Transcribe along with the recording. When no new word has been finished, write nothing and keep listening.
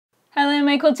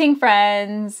my quilting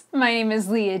friends. My name is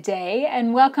Leah Day,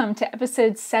 and welcome to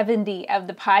episode 70 of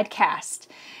the podcast.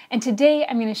 And today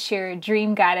I'm going to share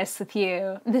Dream Goddess with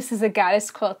you. This is a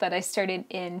goddess quilt that I started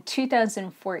in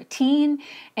 2014,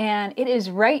 and it is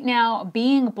right now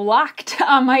being blocked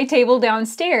on my table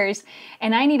downstairs,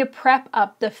 and I need to prep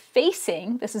up the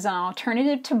facing. This is an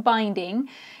alternative to binding.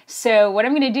 So what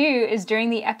I'm going to do is during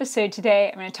the episode today,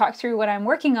 I'm going to talk through what I'm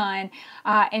working on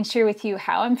and share with you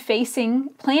how I'm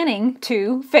planning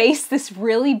to face this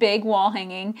really big wall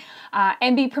hanging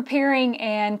and be preparing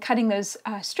and cutting those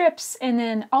strips, and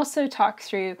then also talk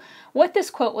through what this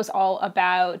quilt was all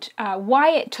about, why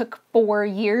it took 4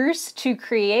 years to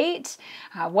create,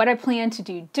 what I plan to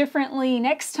do differently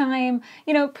next time,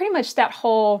 pretty much that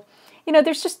whole.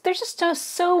 There's just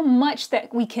so much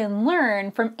that we can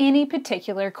learn from any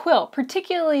particular quilt,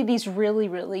 particularly these really,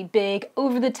 really big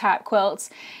over-the-top quilts.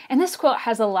 And this quilt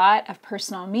has a lot of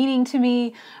personal meaning to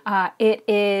me. It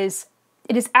is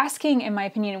asking, in my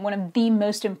opinion, one of the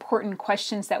most important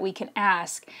questions that we can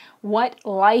ask. What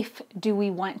life do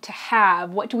we want to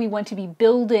have? What do we want to be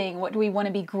building? What do we want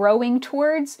to be growing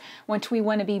towards? What do we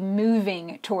want to be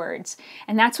moving towards?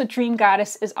 And that's what Dream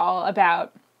Goddess is all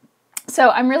about.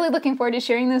 So I'm really looking forward to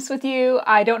sharing this with you.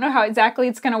 I don't know how exactly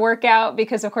it's going to work out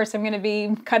because, of course, I'm going to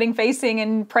be cutting facing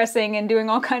and pressing and doing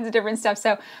all kinds of different stuff.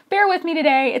 So bear with me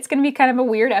today. It's going to be kind of a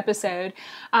weird episode.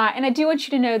 And I do want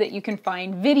you to know that you can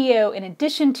find video in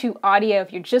addition to audio.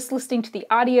 If you're just listening to the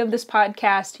audio of this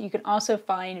podcast, you can also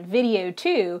find video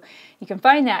too. You can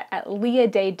find that at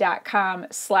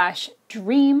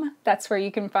leahday.com/dream. That's where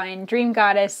you can find Dream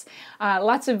Goddess.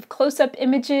 Lots of close-up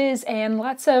images and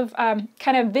lots of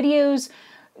kind of videos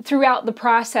throughout the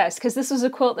process, because this is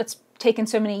a quilt that's taken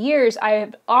so many years. I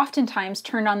have oftentimes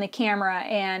turned on the camera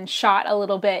and shot a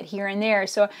little bit here and there.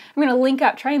 So I'm going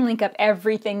to try and link up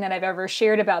everything that I've ever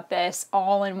shared about this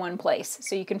all in one place.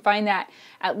 So you can find that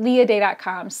at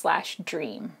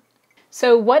leahday.com/dream.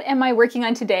 So what am I working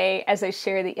on today as I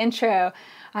share the intro?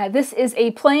 This is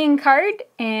a playing card,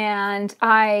 and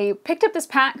I picked up this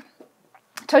pack.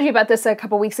 I told you about this a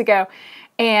couple weeks ago,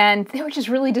 and they were just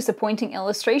really disappointing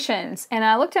illustrations. And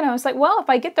I looked at it and I was like, well, if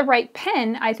I get the right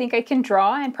pen, I think I can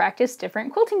draw and practice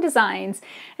different quilting designs.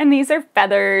 And these are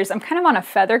feathers. I'm kind of on a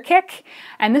feather kick,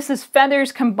 and this is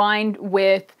feathers combined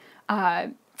with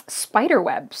spider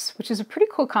webs, which is a pretty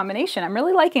cool combination. I'm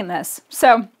really liking this.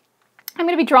 So I'm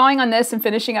going to be drawing on this and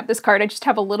finishing up this card. I just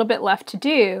have a little bit left to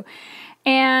do.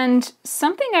 And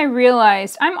something I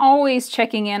realized, I'm always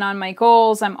checking in on my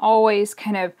goals. I'm always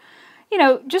kind of,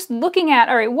 just looking at,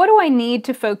 all right, what do I need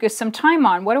to focus some time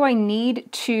on? What do I need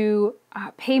to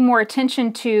pay more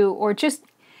attention to, or just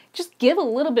give a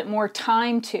little bit more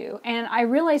time to? And I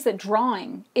realized that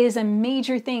drawing is a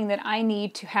major thing that I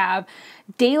need to have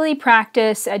daily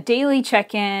practice, a daily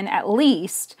check-in at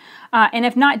least, and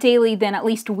if not daily, then at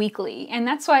least weekly. And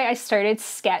that's why I started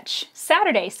Sketchy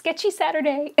Saturday.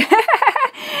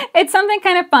 It's something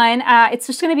kind of fun. It's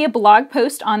just going to be a blog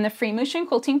post on the Free Motion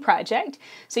Quilting Project.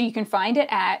 So you can find it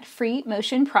at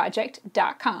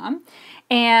freemotionproject.com.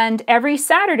 And every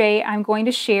Saturday, I'm going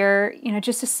to share,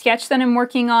 just a sketch that I'm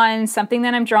working on, something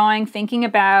that I'm drawing, thinking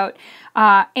about,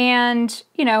 and,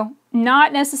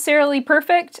 not necessarily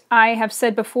perfect. I have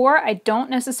said before, I don't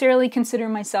necessarily consider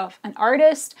myself an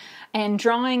artist, and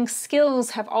drawing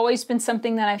skills have always been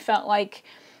something that I felt like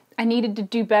I needed to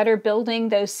do better building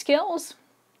those skills.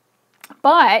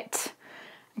 But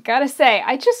I gotta say,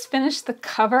 I just finished the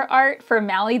cover art for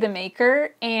Mally the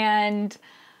Maker, and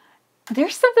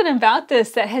there's something about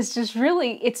this that has just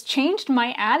it's changed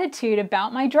my attitude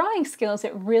about my drawing skills.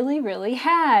 It really, really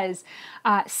has.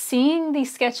 Seeing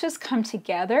these sketches come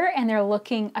together, and they're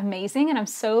looking amazing, and I'm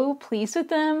so pleased with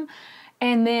them.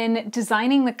 And then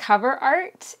designing the cover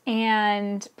art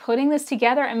and putting this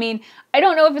together. I mean, I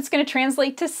don't know if it's going to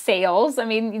translate to sales. I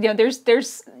mean, there's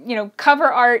cover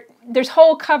art. There's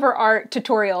whole cover art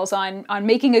tutorials on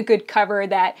making a good cover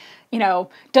that,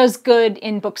 does good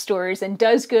in bookstores and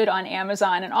does good on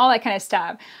Amazon and all that kind of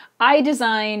stuff. I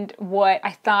designed what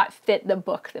I thought fit the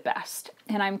book the best.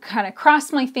 And I'm kind of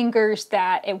crossed my fingers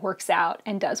that it works out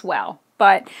and does well.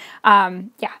 But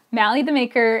yeah, Mally the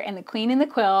Maker and the Queen in the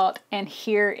Quilt, and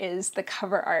here is the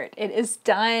cover art. It is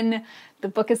done. The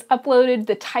book is uploaded.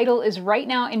 The title is right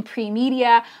now in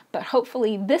pre-media, but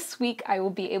hopefully this week I will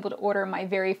be able to order my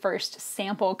very first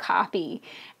sample copy.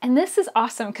 And this is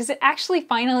awesome because it actually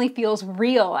finally feels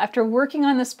real. After working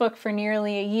on this book for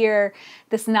nearly a year,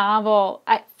 this novel,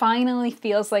 it finally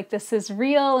feels like this is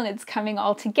real and it's coming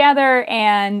all together.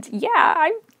 And yeah,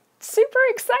 super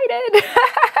excited.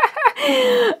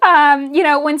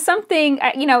 When something,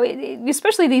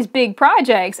 especially these big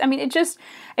projects, I mean,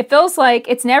 it feels like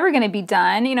it's never going to be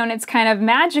done, and it's kind of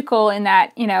magical in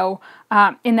that,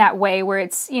 in that way where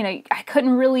it's, I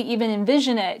couldn't really even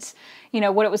envision it,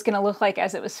 what it was going to look like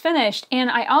as it was finished. And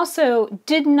I also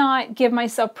did not give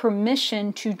myself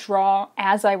permission to draw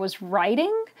as I was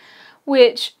writing,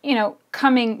 which,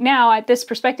 coming now at this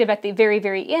perspective at the very,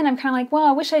 very end, I'm kind of like, well,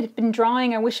 I wish I'd been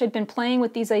drawing. I wish I'd been playing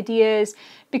with these ideas,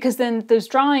 because then those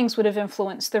drawings would have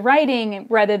influenced the writing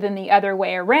rather than the other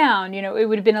way around. It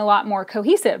would have been a lot more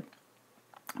cohesive.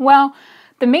 Well,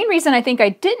 the main reason I think I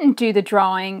didn't do the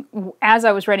drawing as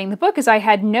I was writing the book is I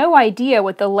had no idea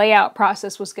what the layout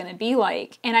process was going to be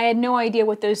like. And I had no idea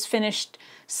what those finished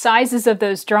sizes of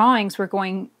those drawings were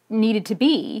needed to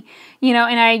be, and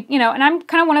I'm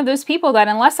kind of one of those people that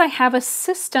unless I have a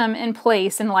system in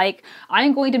place and like,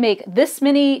 I'm going to make this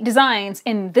many designs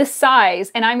in this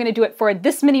size and I'm going to do it for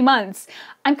this many months,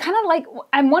 I'm kind of like,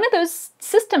 I'm one of those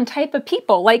system type of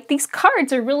people. Like, these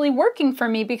cards are really working for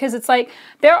me because it's like,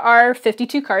 there are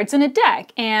 52 cards in a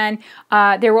deck, and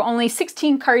there were only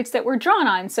 16 cards that were drawn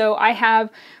on. So I have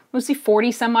mostly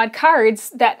 40 some odd cards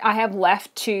that I have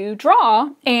left to draw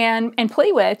and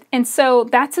play with. And so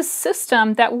that's a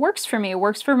system that works for me. It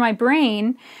works for my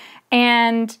brain.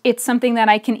 And it's something that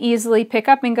I can easily pick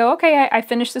up and go, okay, I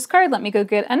finished this card. Let me go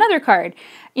get another card.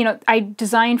 I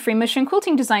designed free motion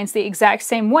quilting designs the exact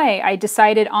same way. I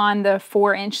decided on the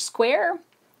 4-inch square.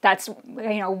 That's,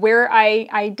 where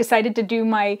I decided to do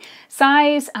my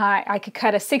size. I could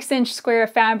cut a 6-inch square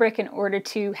of fabric in order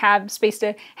to have space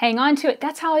to hang on to it.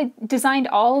 That's how I designed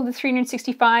all of the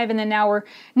 365, and then now we're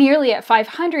nearly at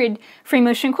 500 free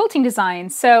motion quilting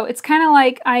designs. So it's kind of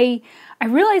like I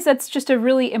realize that's just a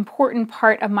really important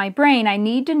part of my brain. I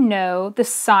need to know the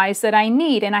size that I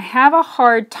need, and I have a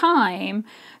hard time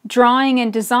drawing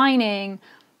and designing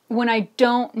when I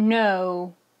don't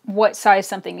know what size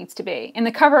something needs to be. And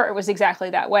the cover art was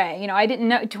exactly that way. I didn't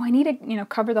know, do I need to,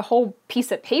 cover the whole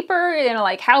piece of paper?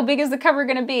 Like, how big is the cover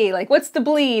going to be? Like, what's the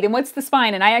bleed and what's the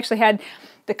spine? And I actually had,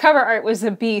 the cover art was a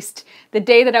beast. The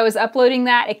day that I was uploading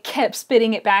that, it kept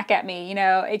spitting it back at me.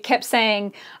 It kept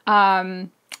saying,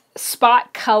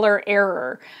 spot color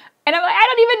error. And I'm like, I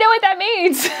don't even know what that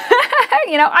means.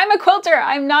 I'm a quilter.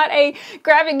 I'm not a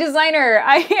graphic designer.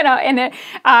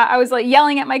 I was like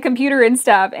yelling at my computer and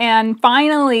stuff, and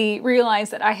finally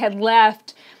realized that I had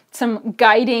left some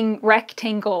guiding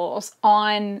rectangles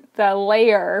on the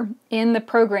layer in the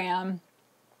program,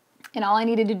 and all I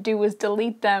needed to do was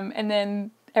delete them, and then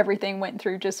everything went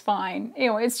through just fine.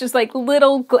 It's just like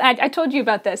little, I told you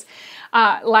about this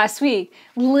last week,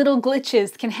 little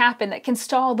glitches can happen that can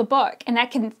stall the book, and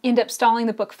that can end up stalling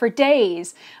the book for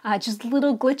days. Just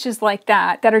little glitches like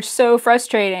that are so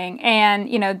frustrating,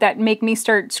 and that make me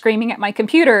start screaming at my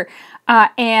computer.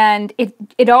 And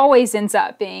it always ends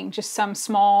up being just some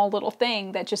small little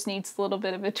thing that just needs a little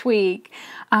bit of a tweak.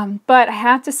 But I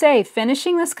have to say,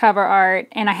 finishing this cover art,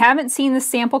 and I haven't seen the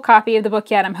sample copy of the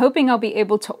book yet. I'm hoping I'll be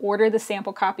able to order the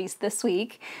sample copies this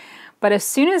week. But as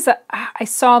soon as I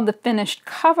saw the finished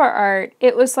cover art,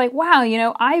 it was like, wow,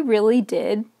 I really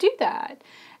did do that.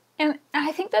 And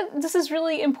I think that this is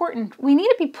really important. We need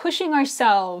to be pushing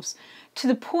ourselves to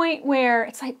the point where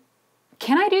it's like,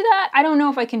 can I do that? I don't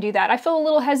know if I can do that. I feel a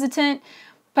little hesitant,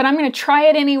 but I'm going to try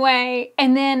it anyway.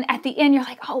 And then at the end, you're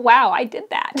like, oh, wow, I did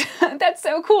that. That's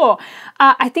so cool.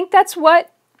 I think that's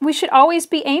what we should always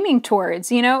be aiming towards,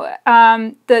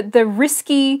 the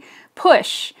risky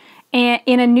push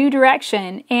in a new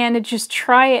direction, and to just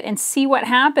try it and see what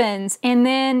happens. And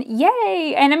then,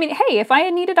 yay. And I mean, hey, if I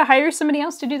had needed to hire somebody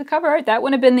else to do the cover art, that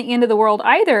wouldn't have been the end of the world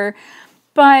either.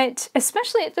 But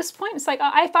especially at this point, it's like,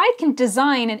 if I can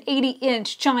design an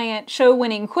 80-inch giant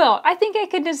show-winning quilt, I think I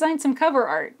could design some cover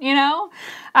art,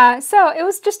 So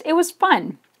it was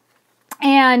fun.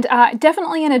 And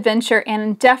definitely an adventure,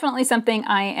 and definitely something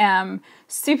I am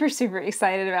super, super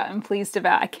excited about and pleased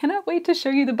about. I cannot wait to show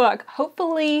you the book.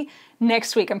 Hopefully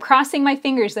next week. I'm crossing my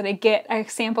fingers that I get a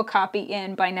sample copy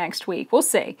in by next week. We'll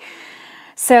see.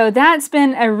 So that's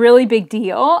been a really big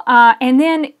deal. And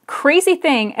then, crazy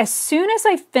thing, as soon as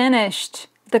I finished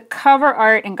the cover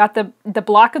art and got the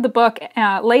block of the book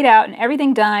laid out and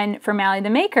everything done for Mally the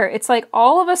Maker, it's like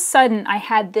all of a sudden I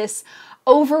had this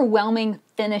overwhelming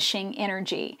finishing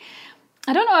energy.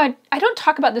 I don't know, I don't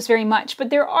talk about this very much, but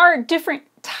there are different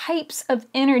types of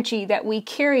energy that we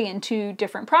carry into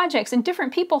different projects, and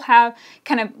different people have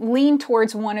kind of lean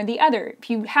towards one or the other. If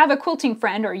you have a quilting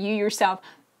friend, or you yourself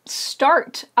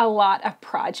start a lot of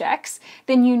projects,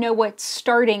 then you know what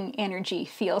starting energy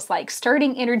feels like.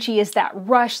 Starting energy is that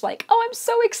rush, like, oh, I'm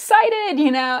so excited,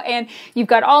 you know, and you've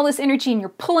got all this energy and you're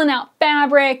pulling out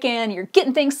fabric and you're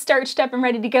getting things starched up and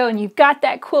ready to go, and you've got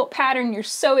that quilt pattern, you're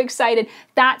so excited.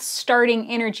 That's starting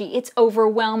energy. It's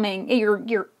overwhelming.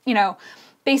 You're you know,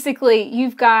 basically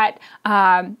you've got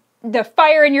the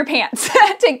fire in your pants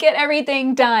to get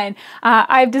everything done.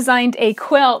 I've designed a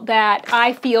quilt that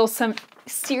I feel some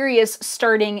serious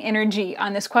starting energy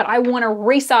on this quilt. I want to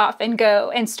race off and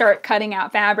go and start cutting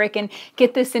out fabric and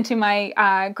get this into my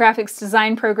graphics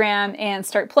design program and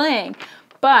start playing.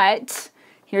 But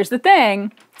here's the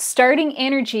thing, starting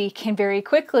energy can very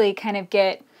quickly kind of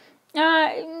get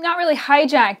not really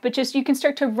hijacked, but just you can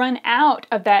start to run out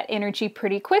of that energy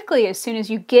pretty quickly as soon as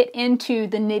you get into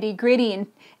the nitty-gritty and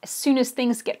as soon as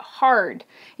things get hard,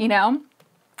 you know?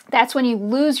 That's when you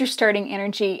lose your starting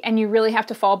energy and you really have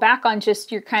to fall back on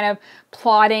just your kind of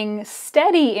plodding,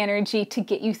 steady energy to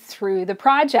get you through the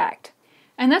project.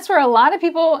 And that's where a lot of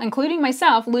people, including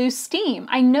myself, lose steam.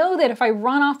 I know that if I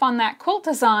run off on that quilt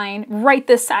design right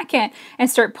this second and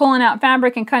start pulling out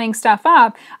fabric and cutting stuff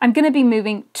up, I'm going to be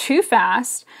moving too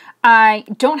fast. I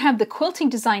don't have the quilting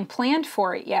design planned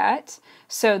for it yet,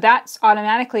 so that's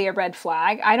automatically a red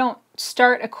flag. I don't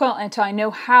start a quilt until I know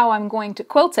how I'm going to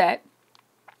quilt it.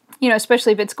 You know,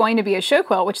 especially if it's going to be a show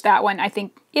quilt, which that one I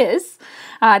think is.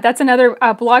 That's another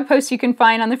blog post you can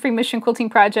find on the Free Motion Quilting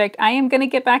Project. I am going to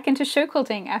get back into show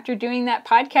quilting. After doing that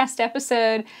podcast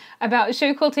episode about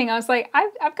show quilting, I was like,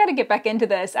 I've got to get back into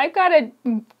this. I've got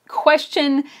to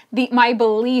question my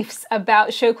beliefs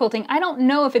about show quilting. I don't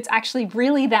know if it's actually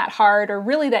really that hard or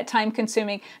really that time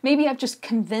consuming. Maybe I've just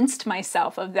convinced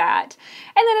myself of that.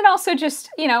 And then it also just,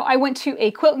 you know, I went to a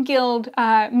Quilt Guild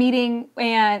meeting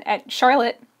at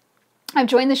Charlotte. I've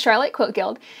joined the Charlotte Quilt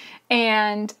Guild,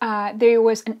 and there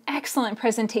was an excellent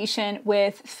presentation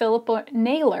with Philippa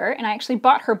Naylor, and I actually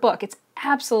bought her book. It's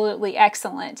absolutely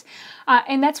excellent.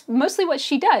 And that's mostly what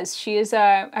she does. She is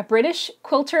a British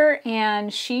quilter,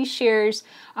 and she shares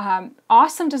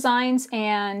awesome designs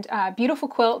and beautiful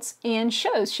quilts in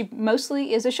shows. She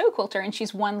mostly is a show quilter, and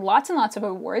she's won lots and lots of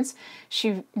awards.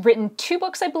 She's written 2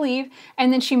 books, I believe,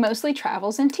 and then she mostly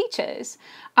travels and teaches.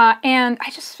 And I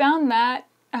just found that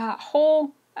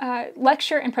whole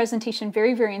lecture and presentation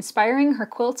very, very inspiring. Her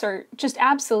quilts are just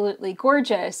absolutely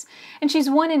gorgeous. And she's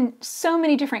won in so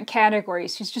many different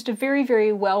categories. She's just a very,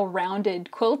 very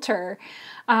well-rounded quilter.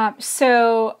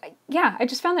 So yeah, I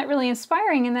just found that really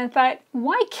inspiring. And then I thought,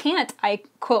 why can't I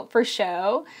quilt for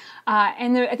show?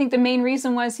 I think the main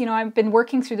reason was, you know, I've been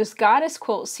working through this Goddess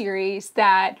quilt series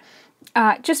that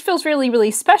just feels really,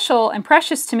 really special and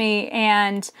precious to me.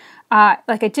 And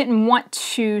like I didn't want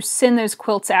to send those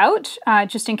quilts out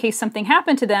just in case something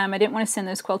happened to them. I didn't want to send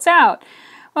those quilts out.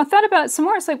 Well, I thought about it some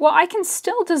more. It's like, well, I can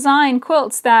still design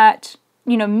quilts that,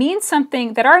 you know, mean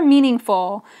something, that are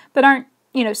meaningful, but aren't,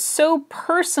 you know, so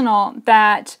personal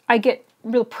that I get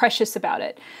real precious about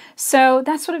it. So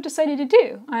that's what I've decided to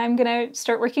do. I'm going to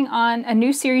start working on a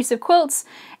new series of quilts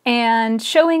and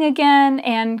showing again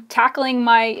and tackling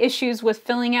my issues with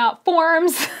filling out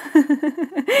forms.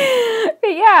 But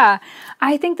yeah,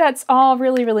 I think that's all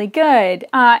really, really good.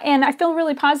 And I feel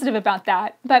really positive about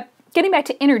that. But getting back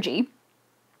to energy,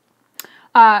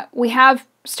 we have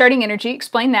starting energy,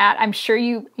 explain that. I'm sure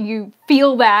you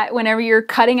feel that whenever you're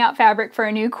cutting out fabric for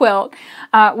a new quilt.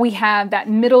 We have that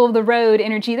middle of the road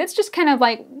energy. That's just kind of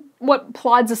like what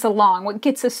plods us along, what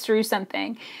gets us through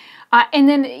something. And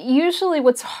then usually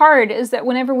what's hard is that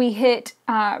whenever we hit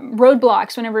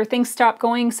roadblocks, whenever things stop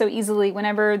going so easily,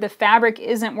 whenever the fabric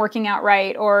isn't working out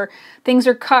right, or things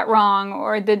are cut wrong,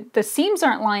 or the seams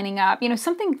aren't lining up, you know,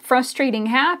 something frustrating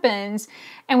happens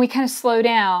and we kind of slow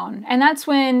down. And that's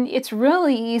when it's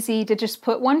really easy to just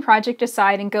put one project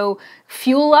aside and go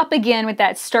fuel up again with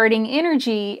that starting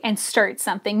energy and start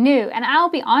something new. And I'll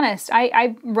be honest,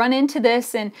 I run into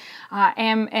this and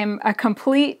am a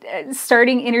complete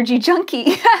starting energy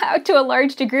junkie to a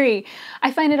large degree.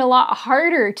 I find it a lot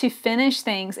harder to finish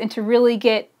things and to really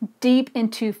get deep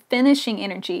into finishing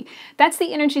energy. That's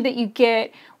the energy that you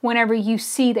get whenever you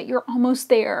see that you're almost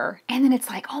there. And then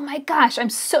it's like, oh my gosh, I'm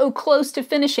so close to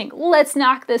finishing. Let's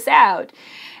knock this out.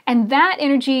 And that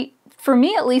energy, for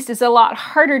me at least, is a lot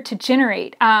harder to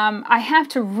generate. I have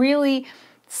to really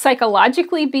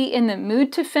psychologically be in the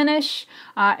mood to finish.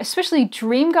 Especially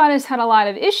Dream Goddess had a lot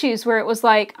of issues where it was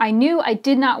like, I knew I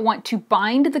did not want to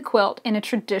bind the quilt in a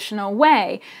traditional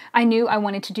way. I knew I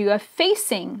wanted to do a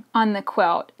facing on the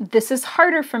quilt. This is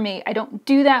harder for me. I don't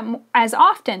do that as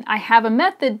often. I have a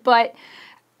method, but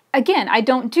again, I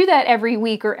don't do that every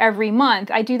week or every month.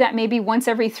 I do that maybe once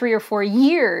every 3 or 4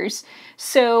 years.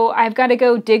 So I've got to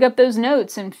go dig up those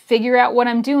notes and figure out what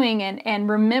I'm doing and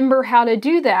remember how to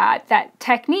do that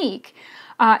technique.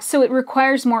 So it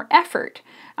requires more effort.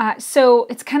 So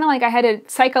it's kind of like I had to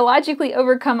psychologically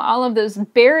overcome all of those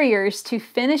barriers to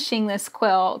finishing this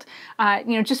quilt,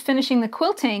 just finishing the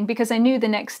quilting, because I knew the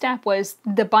next step was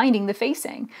the binding, the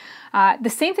facing. The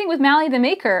same thing with Mally the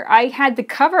Maker. I had the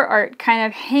cover art kind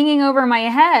of hanging over my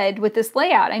head with this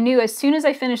layout. I knew as soon as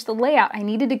I finished the layout, I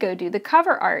needed to go do the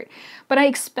cover art. But I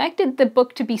expected the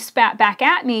book to be spat back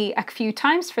at me a few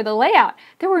times for the layout.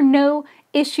 There were no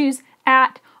issues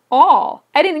at all.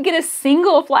 I didn't get a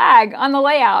single flag on the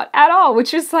layout at all,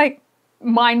 which is like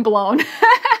mind blown.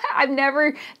 I've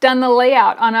never done the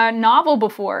layout on a novel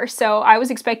before, so I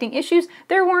was expecting issues.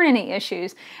 There weren't any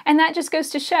issues. And that just goes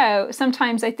to show,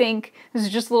 sometimes I think, this is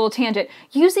just a little tangent,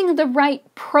 using the right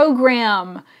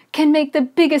program can make the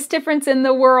biggest difference in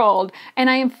the world. And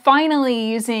I am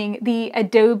finally using the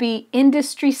Adobe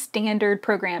industry standard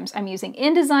programs. I'm using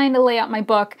InDesign to lay out my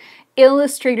book,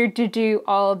 Illustrator to do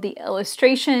all of the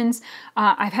illustrations.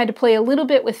 I've had to play a little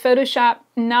bit with Photoshop,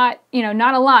 not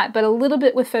a lot, but a little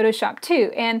bit with Photoshop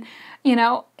too. And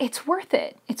it's worth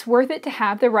it. It's worth it to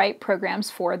have the right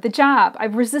programs for the job.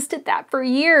 I've resisted that for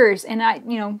years,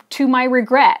 and to my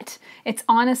regret, it's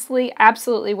honestly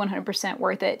absolutely 100%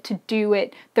 worth it to do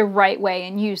it the right way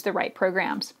and use the right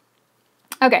programs.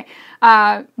 Okay,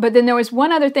 but then there was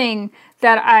one other thing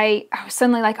that I was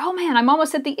suddenly like, oh man, I'm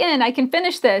almost at the end, I can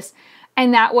finish this.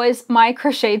 And that was my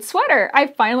crocheted sweater. I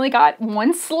finally got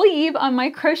one sleeve on my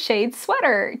crocheted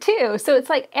sweater too. So it's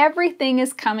like everything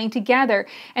is coming together.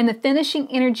 And the finishing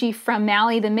energy from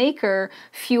Mally the Maker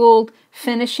fueled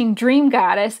finishing Dream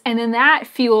Goddess, and then that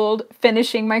fueled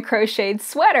finishing my crocheted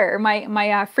sweater, my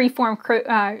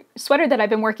freeform sweater that I've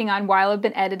been working on while I've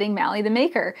been editing Mally the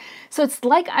Maker. So it's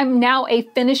like I'm now a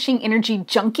finishing energy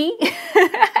junkie.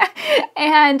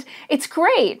 And it's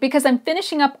great because I'm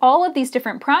finishing up all of these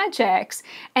different projects,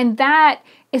 and that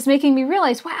is making me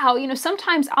realize, wow,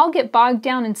 sometimes I'll get bogged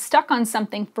down and stuck on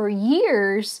something for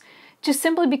years just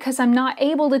simply because I'm not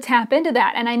able to tap into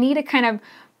that, and I need to kind of,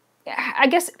 I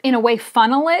guess, in a way,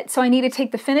 funnel it. So I need to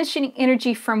take the finishing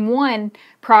energy from one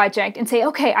project and say,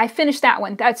 okay, I finished that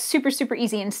one. That's super, super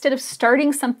easy. Instead of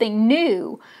starting something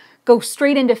new, go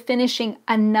straight into finishing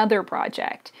another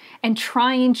project and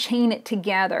try and chain it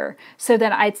together so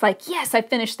that it's like, yes, I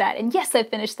finished that, and yes, I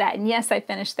finished that, and yes, I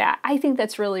finished that. I think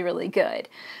that's really, really good.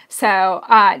 So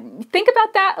think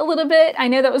about that a little bit. I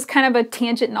know that was kind of a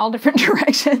tangent in all different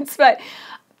directions, but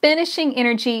finishing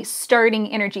energy,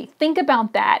 starting energy. Think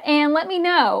about that and let me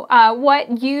know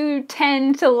what you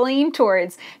tend to lean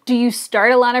towards. Do you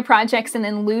start a lot of projects and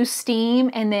then lose steam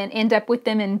and then end up with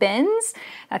them in bins?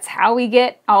 That's how we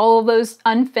get all of those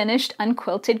unfinished,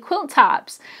 unquilted quilt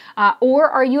tops. Or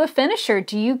are you a finisher?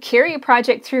 Do you carry a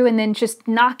project through and then just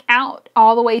knock out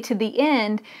all the way to the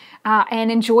end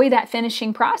and enjoy that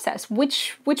finishing process?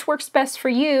 Which works best for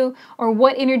you, or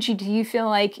what energy do you feel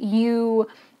like you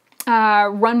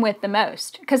run with the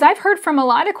most? Because I've heard from a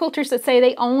lot of quilters that say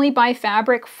they only buy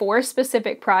fabric for a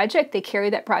specific project. They carry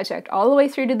that project all the way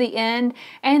through to the end,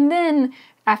 and then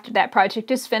after that project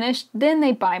is finished, then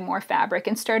they buy more fabric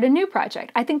and start a new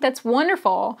project. I think that's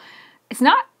wonderful.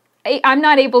 I'm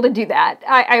not able to do that.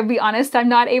 I'll be honest, I'm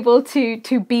not able to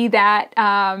be that,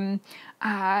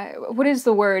 what is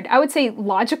the word? I would say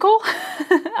logical.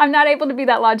 I'm not able to be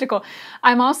that logical.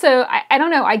 I'm also, I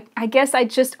don't know, I guess I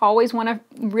just always want to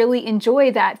really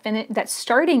enjoy that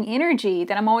starting energy,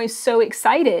 that I'm always so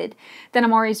excited, that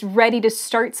I'm always ready to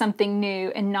start something new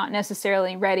and not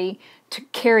necessarily ready to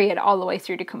carry it all the way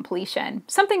through to completion.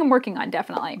 Something I'm working on,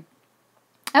 definitely.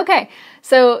 Okay,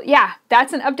 so yeah,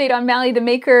 that's an update on Mally the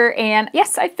Maker, and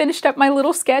yes, I finished up my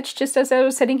little sketch just as I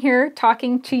was sitting here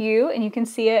talking to you, and you can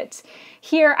see it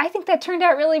here. I think that turned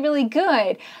out really, really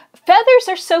good. Feathers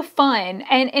are so fun,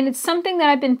 and it's something that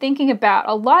I've been thinking about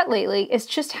a lot lately, is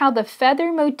just how the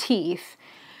feather motif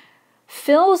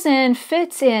fits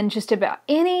in just about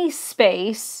any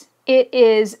space. It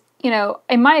is,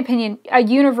 in my opinion, a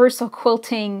universal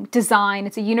quilting design.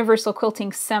 It's a universal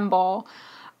quilting symbol.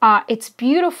 It's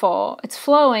beautiful, it's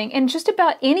flowing, and just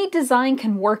about any design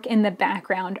can work in the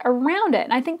background around it.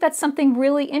 And I think that's something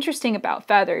really interesting about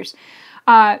feathers.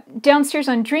 Downstairs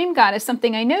on Dream Goddess,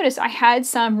 something I noticed, I had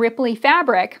some Ripley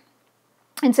fabric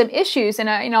and some issues, and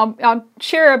I'll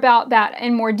share about that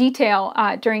in more detail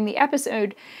during the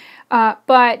episode.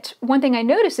 But one thing I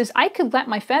noticed is I could let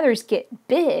my feathers get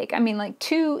big. I mean, like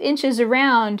 2 inches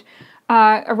around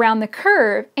around the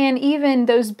curve, and even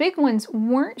those big ones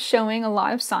weren't showing a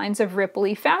lot of signs of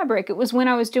ripply fabric. It was when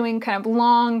I was doing kind of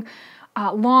long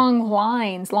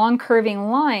lines, long curving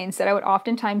lines, that I would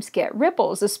oftentimes get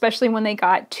ripples, especially when they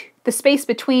got the space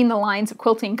between the lines of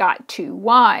quilting got too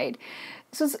wide.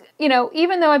 So, you know,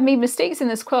 even though I've made mistakes in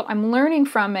this quilt, I'm learning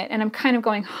from it, and I'm kind of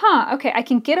going, okay, I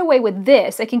can get away with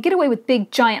this. I can get away with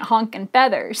big, giant honking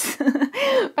feathers,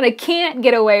 but I can't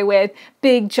get away with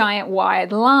big, giant,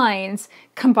 wide lines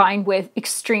combined with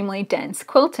extremely dense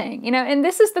quilting. You know, and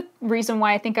this is the reason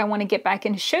why I think I want to get back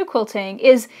into show quilting,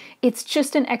 is it's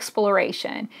just an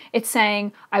exploration. It's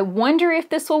saying, I wonder if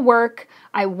this will work.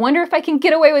 I wonder if I can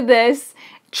get away with this.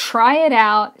 Try it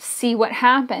out, see what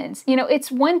happens. You know,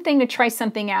 it's one thing to try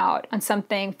something out on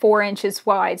something 4 inches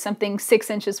wide, something 6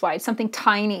 inches wide, something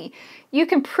tiny. You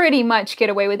can pretty much get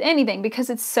away with anything because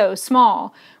it's so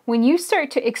small. When you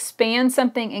start to expand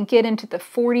something and get into the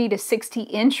 40 to 60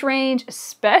 inch range,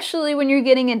 especially when you're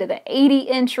getting into the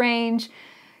 80-inch range,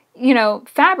 you know,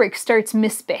 fabric starts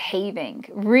misbehaving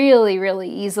really, really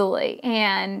easily.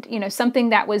 And, you know, something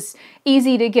that was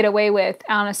easy to get away with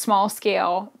on a small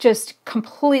scale just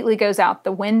completely goes out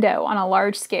the window on a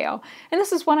large scale. And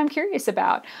this is what I'm curious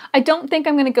about. I don't think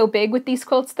I'm going to go big with these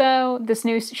quilts, though. This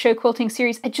new show quilting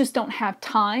series, I just don't have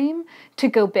time to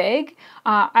go big.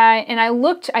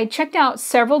 I checked out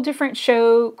several different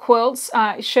show quilts,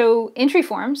 show entry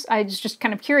forms. I was just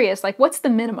kind of curious, like, what's the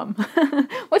minimum?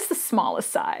 What's the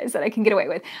smallest size that I can get away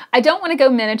with? I don't want to go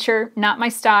miniature, not my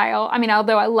style. I mean,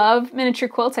 although I love miniature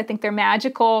quilts, I think they're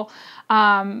magical.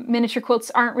 Miniature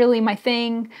quilts aren't really my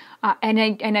thing,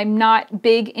 and I'm not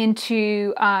big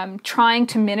into trying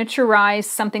to miniaturize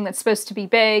something that's supposed to be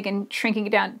big and shrinking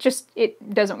it down. Just,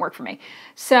 it doesn't work for me.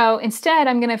 So instead,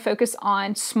 I'm going to focus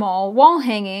on small wall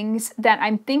hangings that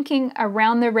I'm thinking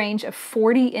around the range of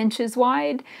 40 inches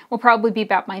wide will probably be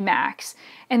about my max.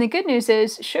 And the good news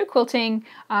is, show quilting,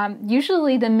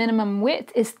 usually the minimum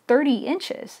width is 30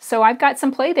 inches. So I've got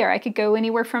some play there. I could go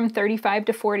anywhere from 35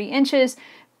 to 40 inches.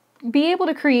 Be able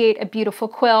to create a beautiful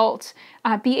quilt,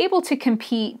 be able to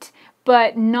compete,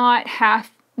 but not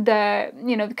have the,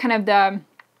 you know, kind of the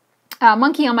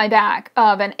monkey on my back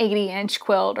of an 80-inch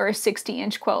quilt or a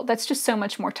 60-inch quilt. That's just so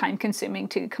much more time consuming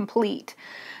to complete.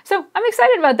 So I'm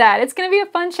excited about that. It's going to be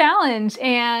a fun challenge,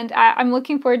 and I'm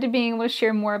looking forward to being able to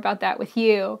share more about that with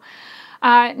you.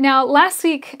 Now, last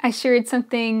week I shared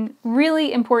something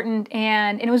really important,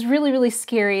 and it was really, really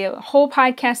scary. A whole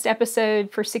podcast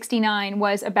episode for 69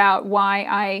 was about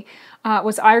why I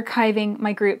was archiving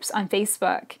my groups on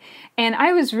Facebook. And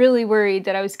I was really worried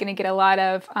that I was going to get a lot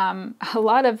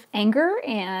of anger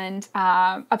and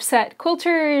upset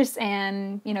quilters,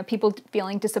 and, you know, people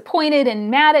feeling disappointed and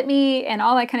mad at me and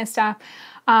all that kind of stuff.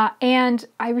 And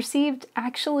I received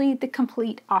actually the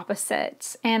complete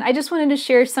opposite. And I just wanted to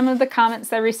share some of the comments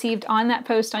that I received on that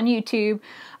post on YouTube.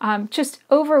 Just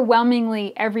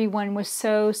overwhelmingly, everyone was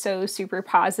so super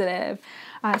positive.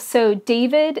 So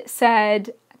David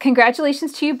said,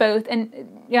 congratulations to you both.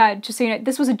 And yeah, just so you know,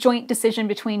 this was a joint decision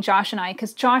between Josh and I,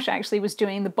 because Josh actually was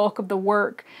doing the bulk of the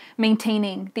work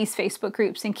maintaining these Facebook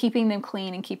groups and keeping them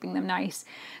clean and keeping them nice.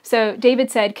 So David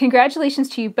said, congratulations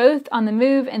to you both on the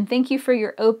move, and thank you for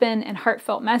your open and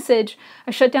heartfelt message.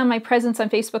 I shut down my presence on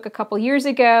Facebook a couple years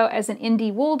ago as an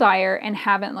indie wool dyer and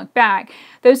haven't looked back.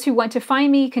 Those who want to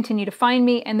find me continue to find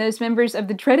me, and those members of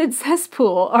the dreaded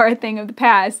cesspool are a thing of the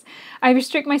past. I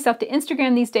restrict myself to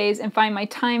Instagram these days and find my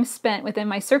time spent within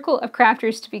my circle of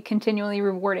crafters to be continually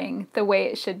rewarding, the way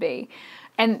it should be.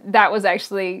 And that was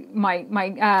actually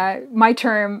my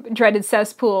term, dreaded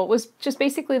cesspool, was just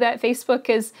basically that Facebook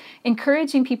is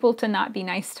encouraging people to not be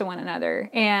nice to one another.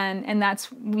 And that's,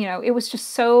 you know, it was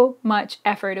just so much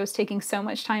effort. It was taking so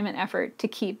much time and effort to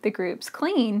keep the groups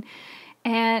clean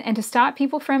and to stop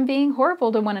people from being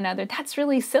horrible to one another. That's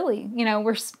really silly. You know,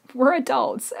 we're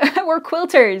adults. We're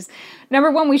quilters.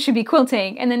 Number one, we should be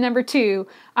quilting. And then number two,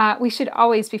 we should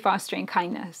always be fostering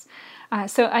kindness.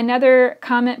 So another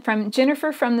comment from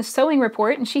Jennifer from the Sewing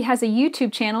Report, and she has a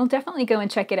YouTube channel. Definitely go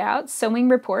and check it out, Sewing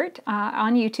Report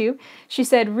on YouTube. She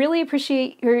said, really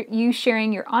appreciate you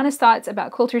sharing your honest thoughts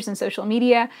about quilters and social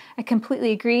media. I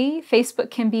completely agree. Facebook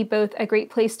can be both a great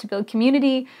place to build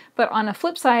community, but on a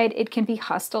flip side, it can be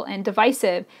hostile and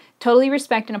divisive. Totally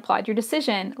respect and applaud your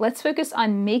decision. Let's focus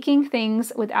on making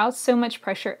things without so much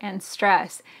pressure and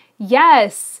stress.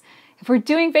 Yes! If we're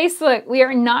doing Facebook, we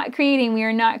are not creating, we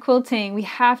are not quilting. We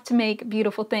have to make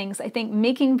beautiful things. I think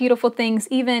making beautiful things,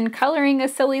 even coloring a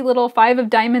silly little 5 of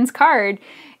diamonds card,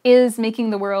 is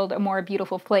making the world a more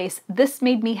beautiful place. This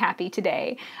made me happy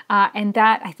today. And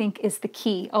that, I think, is the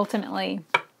key, ultimately.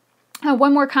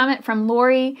 One more comment from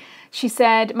Lori. She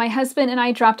said, my husband and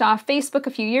I dropped off Facebook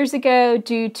a few years ago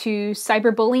due to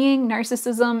cyberbullying,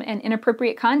 narcissism, and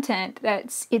inappropriate content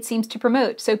that it seems to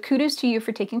promote. So kudos to you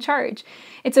for taking charge.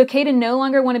 It's okay to no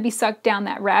longer want to be sucked down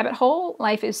that rabbit hole.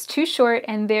 Life is too short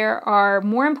and there are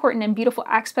more important and beautiful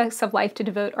aspects of life to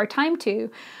devote our time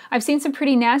to. I've seen some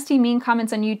pretty nasty, mean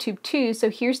comments on YouTube too, so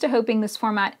here's to hoping this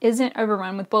format isn't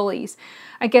overrun with bullies.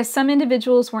 I guess some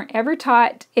individuals weren't ever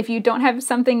taught, if you don't have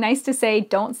something nice to say,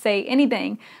 don't say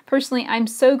anything. Personally, I'm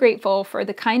so grateful for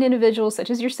the kind individuals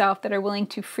such as yourself that are willing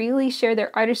to freely share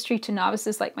their artistry to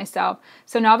novices like myself,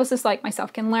 so novices like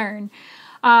myself can learn.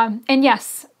 And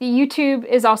yes, YouTube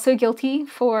is also guilty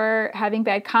for having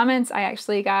bad comments. I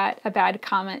actually got a bad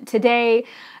comment today.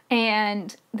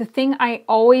 And the thing I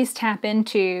always tap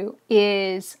into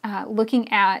is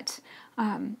looking at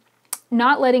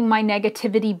not letting my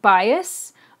negativity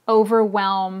bias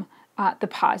overwhelm the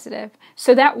positive.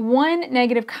 So that one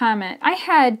negative comment, I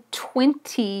had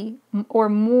 20 or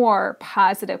more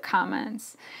positive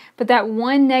comments, but that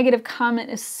one negative comment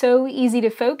is so easy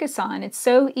to focus on. It's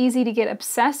so easy to get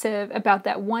obsessive about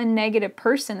that one negative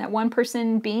person, that one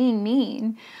person being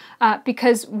mean,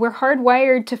 because we're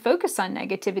hardwired to focus on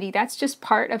negativity. That's just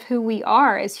part of who we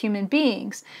are as human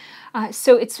beings.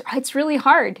 So it's really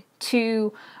hard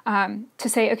to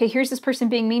say, okay, here's this person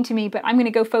being mean to me, but I'm going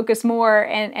to go focus more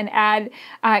and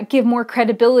give more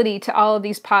credibility to all of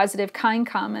these positive, kind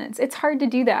comments. It's hard to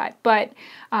do that, but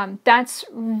that's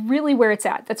really where it's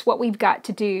at. That's what we've got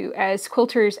to do as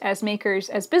quilters, as makers,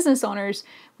 as business owners.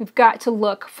 We've got to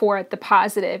look for the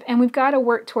positive, and we've got to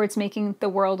work towards making the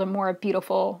world a more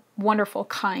beautiful, wonderful,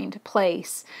 kind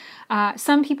place.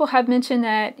 Some people have mentioned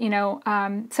that,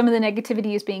 some of the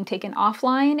negativity is being taken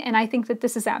offline, and I think that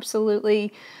this is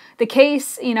absolutely the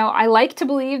case. I like to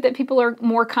believe that people are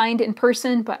more kind in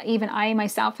person, but even I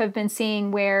myself have been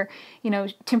seeing where,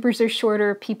 tempers are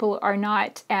shorter, people are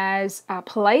not as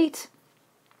polite.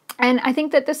 And I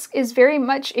think that this is very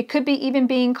much, it could be even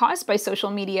being caused by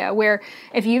social media, where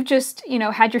if you've just,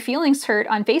 had your feelings hurt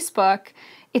on Facebook,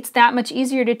 it's that much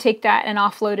easier to take that and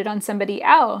offload it on somebody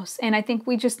else. And I think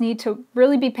we just need to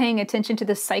really be paying attention to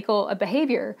this cycle of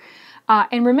behavior.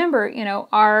 And remember,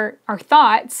 our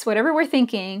thoughts, whatever we're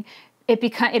thinking,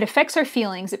 it affects our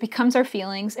feelings, it becomes our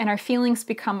feelings, and our feelings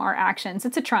become our actions.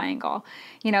 It's a triangle,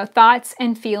 thoughts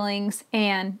and feelings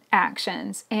and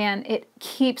actions, and it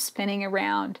keeps spinning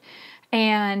around.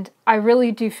 And I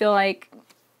really do feel like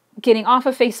getting off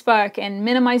of Facebook and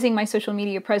minimizing my social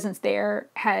media presence there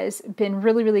has been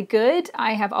really, really good.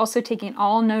 I have also taken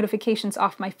all notifications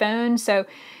off my phone. So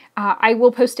I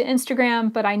will post to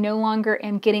Instagram, but I no longer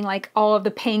am getting like all of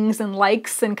the pings and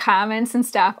likes and comments and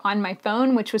stuff on my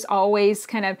phone, which was always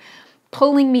kind of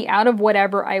pulling me out of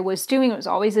whatever I was doing. It was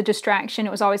always a distraction.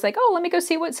 It was always like, oh, let me go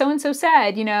see what so-and-so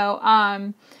said,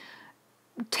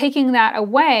 taking that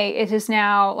away, it is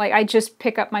now like I just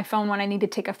pick up my phone when I need to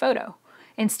take a photo,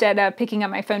 instead of picking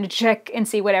up my phone to check and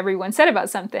see what everyone said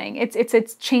about something.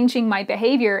 It's changing my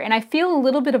behavior, and I feel a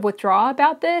little bit of withdrawal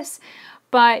about this,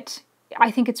 but I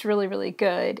think it's really, really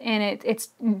good. And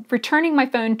it's returning my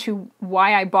phone to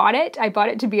why I bought it. I bought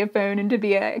it to be a phone and to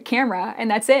be a camera,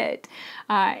 and that's it.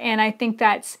 And I think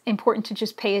that's important to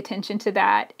just pay attention to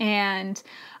that and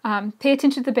pay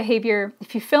attention to the behavior.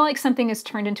 If you feel like something has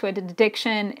turned into an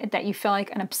addiction, that you feel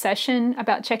like an obsession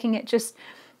about checking it, just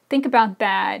think about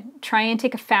that. Try and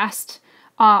take a fast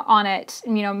on it,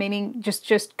 meaning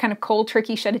just kind of cold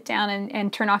turkey, shut it down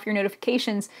and turn off your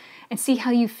notifications and see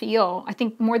how you feel. I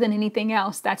think more than anything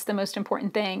else, that's the most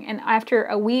important thing. And after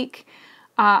a week,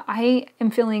 I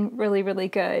am feeling really, really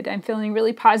good. I'm feeling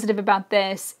really positive about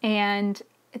this. And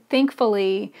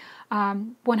thankfully,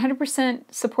 100%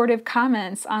 supportive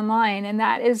comments online, and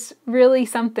that is really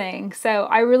something. So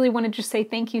I really want to just say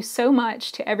thank you so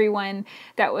much to everyone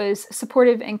that was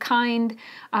supportive and kind,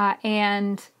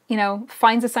 and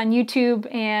finds us on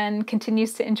YouTube and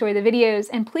continues to enjoy the videos.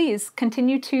 And please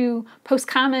continue to post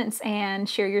comments and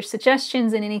share your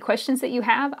suggestions and any questions that you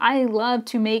have. I love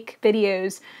to make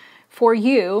videos for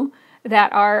you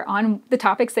that are on the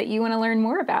topics that you want to learn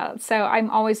more about. So I'm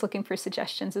always looking for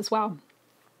suggestions as well.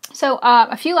 So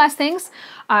a few last things.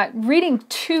 Reading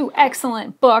two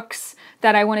excellent books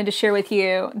that I wanted to share with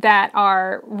you that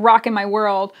are rocking my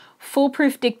world: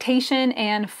 Foolproof Dictation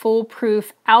and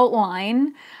Foolproof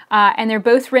Outline. And they're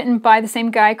both written by the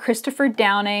same guy, Christopher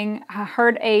Downing. I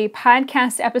heard a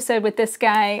podcast episode with this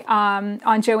guy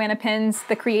on Joanna Penn's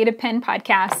The Creative Pen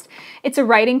podcast. It's a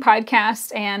writing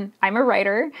podcast, and I'm a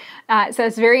writer. So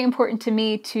it's very important to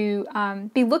me to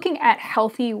be looking at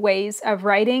healthy ways of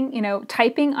writing.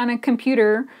 Typing on a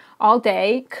computer all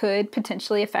day could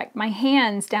potentially affect my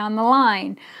hands down the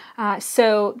line.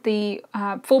 So the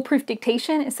foolproof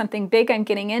dictation is something big I'm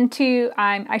getting into.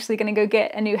 I'm actually going to go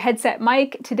get a new headset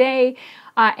mic today,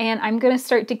 and I'm going to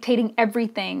start dictating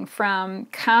everything from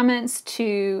comments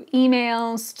to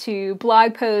emails to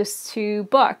blog posts to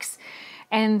books.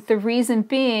 And the reason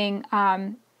being,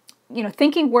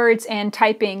 thinking words and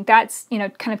typing, that's,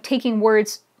 kind of taking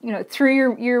words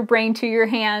through your brain to your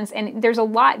hands, and there's a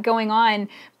lot going on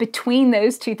between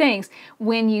those two things.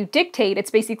 When you dictate,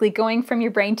 it's basically going from your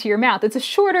brain to your mouth. It's a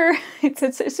shorter, it's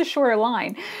a shorter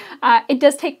line. It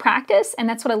does take practice, and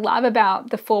that's what I love about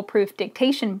the Foolproof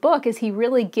Dictation book, is he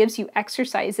really gives you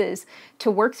exercises to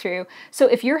work through. So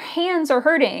if your hands are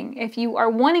hurting, if you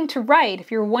are wanting to write, if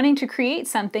you're wanting to create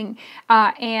something,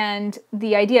 and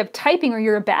the idea of typing, or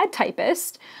you're a bad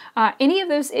typist, any of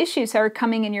those issues that are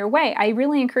coming in your way, I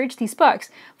really encourage these books.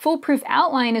 Foolproof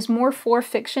Outline is more for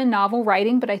fiction novel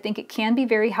writing, but I think it can be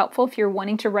very helpful if you're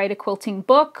wanting to write a quilting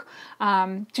book.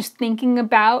 Just thinking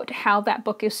about how that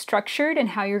book is structured and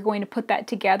how you're going to put that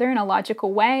together in a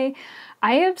logical way.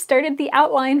 I have started the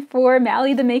outline for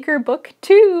Mally the Maker book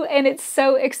 2, and it's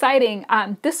so exciting.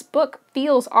 This book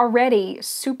feels already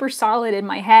super solid in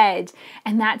my head,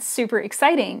 and that's super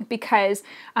exciting because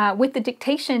with the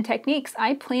dictation techniques,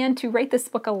 I plan to write this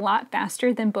book a lot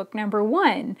faster than book number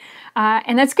 1.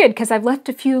 And that's good because I've left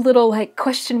a few little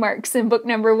question marks in book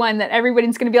number 1 that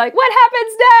everybody's going to be like, what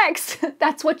happens next?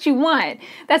 That's what you want.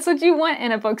 That's what you want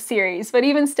in a book series. But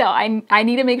even still, I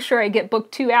need to make sure I get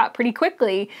book 2 out pretty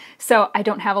quickly so I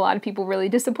don't have a lot of people really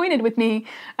disappointed with me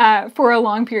for a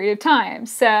long period of time.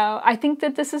 So I think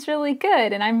that this is really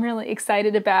good, and I'm really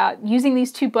excited about using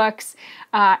these 2 books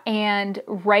and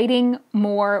writing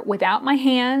more without my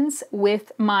hands,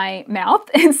 with my mouth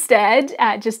instead,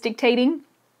 just dictating.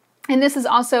 And this is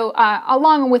also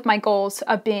along with my goals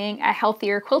of being a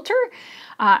healthier quilter.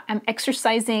 I'm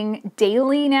exercising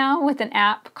daily now with an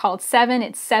app called 7.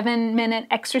 It's 7-minute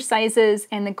exercises,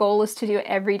 and the goal is to do it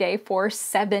every day for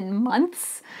 7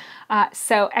 months.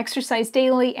 So exercise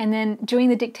daily, and then doing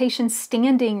the dictation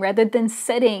standing rather than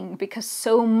sitting, because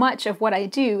so much of what I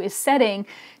do is sitting,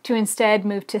 to instead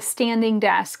move to standing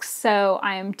desks. So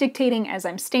I am dictating as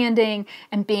I'm standing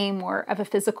and being more of a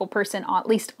physical person, at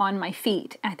least on my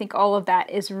feet. I think all of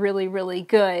that is really, really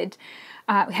good.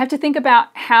 We have to think about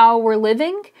how we're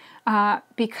living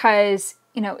because,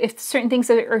 if certain things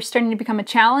are starting to become a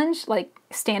challenge, like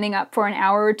standing up for an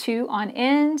hour or 2 on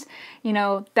end,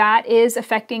 that is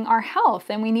affecting our health,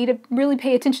 and we need to really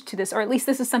pay attention to this, or at least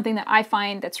this is something that I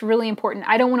find that's really important.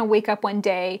 I don't want to wake up one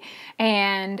day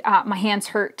and my hands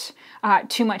hurt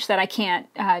too much that I can't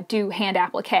do hand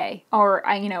applique, or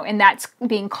and that's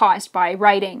being caused by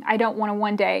writing. I don't want to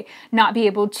one day not be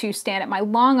able to stand at my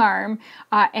long arm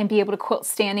and be able to quilt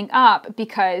standing up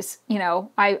because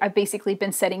I've basically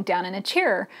been sitting down in a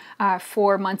chair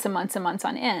for months and months and months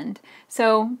on end.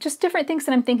 So just different things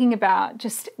that I'm thinking about,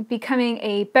 just becoming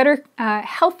a better,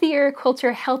 healthier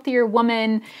quilter, healthier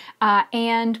woman,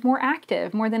 and more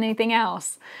active more than anything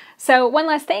else. So one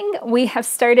last thing, we have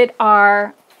started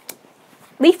our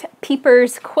Leaf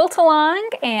Peepers quilt along,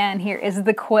 and here is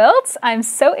the quilt. I'm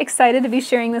so excited to be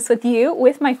sharing this with you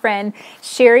with my friend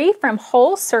Sherry from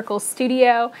Whole Circle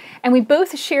Studio, and we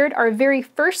both shared our very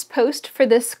first post for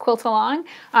this quilt along.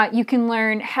 You can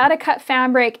learn how to cut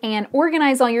fabric and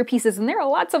organize all your pieces, and there are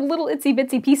lots of little itsy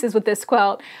bitsy pieces with this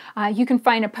quilt. You can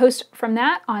find a post from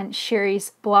that on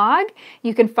Sherry's blog.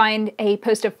 You can find a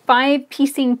post of 5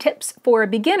 piecing tips for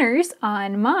beginners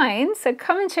on mine, so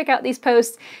come and check out these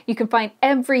posts. You can find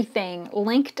everything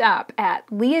linked up at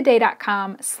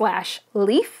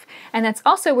leahday.com/leaf, and that's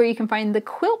also where you can find the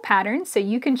quilt patterns so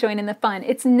you can join in the fun.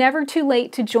 It's never too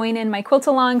late to join in my quilt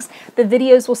alongs. The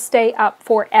videos will stay up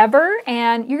forever,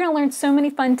 and you're going to learn so many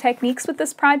fun techniques with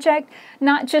this project,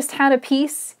 not just how to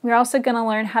piece, we're also going to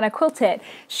learn how to quilt it.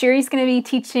 Sherry's going to be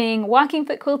teaching walking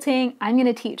foot quilting, I'm going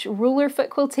to teach ruler foot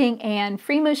quilting and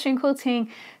free motion quilting,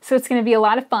 so it's going to be a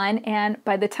lot of fun, and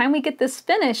by the time we get this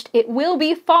finished, it will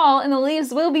be fall and the leaves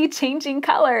will be changing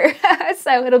color.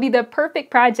 So it'll be the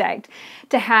perfect project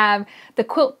to have the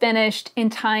quilt finished in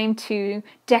time to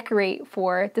decorate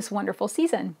for this wonderful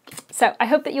season. So I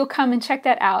hope that you'll come and check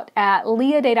that out at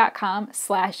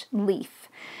leahday.com/leaf.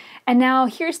 And now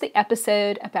here's the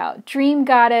episode about Dream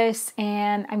Goddess,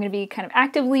 and I'm going to be kind of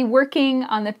actively working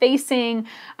on the facing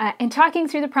and talking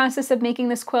through the process of making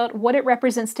this quilt, what it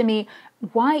represents to me,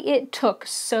 why it took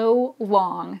so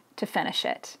long to finish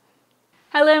it.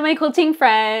 Hello, my quilting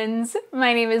friends.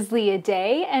 My name is Leah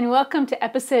Day, and welcome to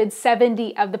episode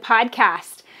 70 of the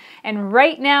podcast. And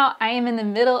right now I am in the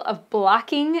middle of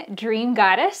blocking Dream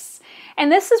Goddess.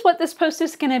 And this is what this post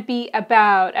is going to be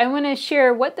about. I want to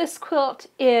share what this quilt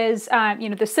is,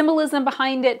 the symbolism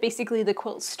behind it, basically the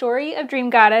quilt story of Dream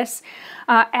Goddess,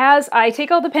 as I take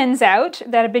all the pins out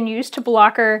that have been used to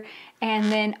block her,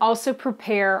 and then also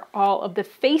prepare all of the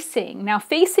facing. Now,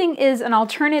 facing is an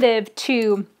alternative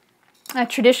to a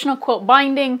traditional quilt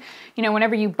binding.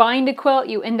 Whenever you bind a quilt,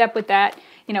 you end up with that,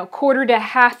 1/4 to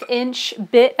 1/2 inch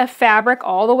bit of fabric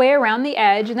all the way around the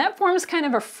edge, and that forms kind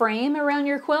of a frame around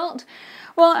your quilt.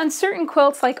 Well, on certain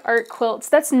quilts like art quilts,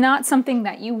 that's not something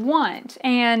that you want,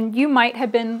 and you might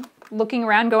have been looking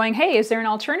around going, hey, is there an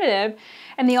alternative?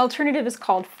 And the alternative is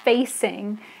called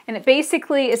facing, and it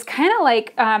basically is kind of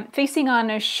like facing on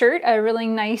a shirt, a really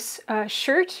nice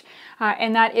shirt,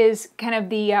 and that is kind of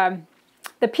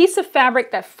the piece of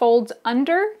fabric that folds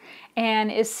under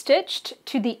and is stitched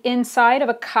to the inside of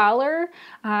a collar.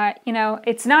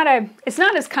 It's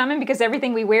not as common because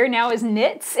everything we wear now is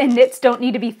knits, and knits don't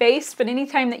need to be faced, but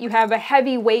anytime that you have a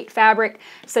heavy weight fabric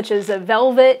such as a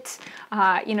velvet,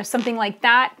 something like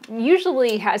that,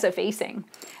 usually has a facing.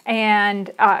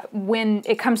 And when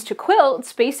it comes to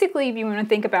quilts, basically, if you want to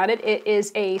think about it, it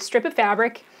is a strip of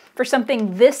fabric. For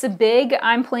something this big,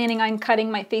 I'm planning on cutting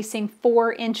my facing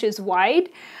 4 inches wide.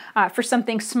 For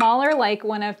something smaller, like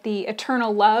one of the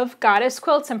Eternal Love Goddess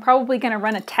quilts, I'm probably going to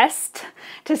run a test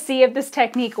to see if this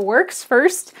technique works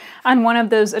first. On one of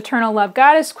those Eternal Love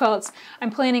Goddess quilts,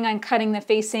 I'm planning on cutting the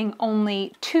facing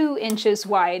only 2 inches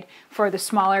wide for the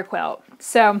smaller quilt.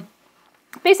 So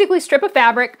basically, strip of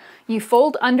fabric, you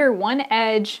fold under one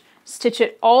edge, stitch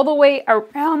it all the way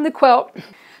around the quilt.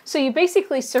 So you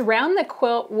basically surround the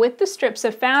quilt with the strips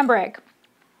of fabric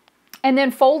and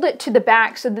then fold it to the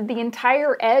back so that the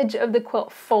entire edge of the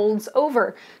quilt folds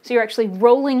over. So you're actually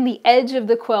rolling the edge of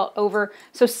the quilt over.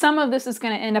 So some of this is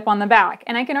going to end up on the back.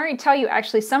 And I can already tell you,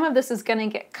 actually, some of this is going to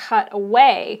get cut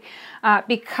away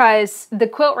because the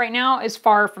quilt right now is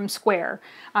far from square.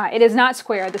 It is not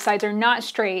square. The sides are not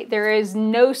straight. There is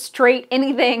no straight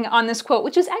anything on this quilt,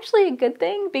 which is actually a good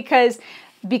thing because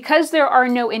there are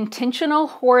no intentional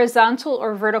horizontal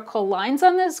or vertical lines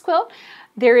on this quilt.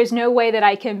 There is no way that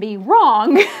I can be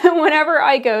wrong whenever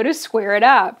I go to square it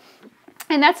up.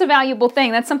 And that's a valuable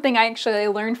thing. That's something I actually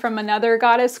learned from another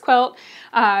goddess quilt,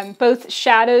 both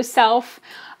Shadow Self,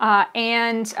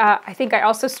 and I think I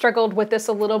also struggled with this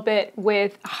a little bit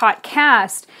with Hot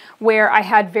Cast, where I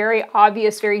had very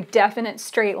obvious, very definite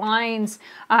straight lines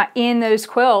in those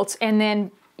quilts. And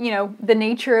then, the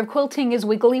nature of quilting is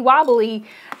wiggly wobbly,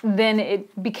 then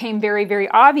it became very, very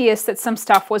obvious that some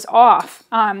stuff was off.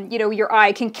 Your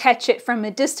eye can catch it from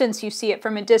a distance, you see it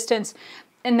from a distance,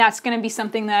 and that's going to be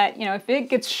something that, if it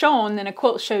gets shown, then a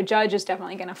quilt show judge is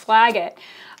definitely going to flag it.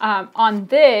 On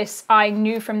this, I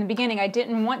knew from the beginning I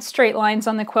didn't want straight lines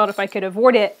on the quilt if I could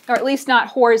avoid it, or at least not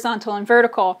horizontal and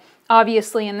vertical.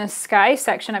 Obviously, in this sky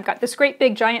section, I've got this great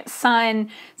big giant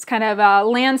sun. It's kind of a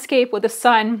landscape with the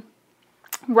sun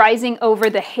rising over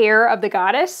the hair of the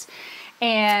goddess.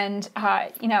 And,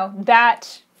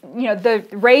 the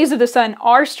rays of the sun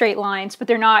are straight lines, but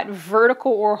they're not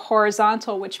vertical or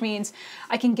horizontal, which means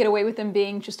I can get away with them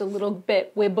being just a little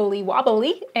bit wibbly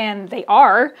wobbly, and they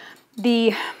are.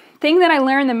 The thing that I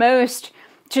learned the most,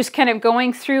 just kind of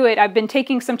going through it, I've been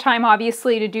taking some time,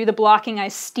 obviously, to do the blocking. I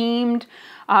steamed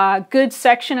a good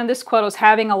section of this quilt. I was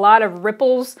having a lot of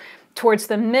ripples towards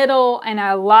the middle and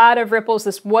a lot of ripples.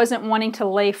 This wasn't wanting to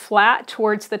lay flat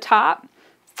towards the top.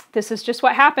 This is just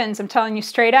what happens. I'm telling you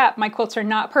straight up, my quilts are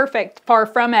not perfect, far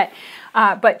from it.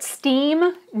 But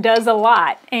steam does a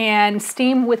lot, and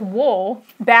steam with wool,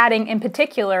 batting in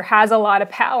particular, has a lot of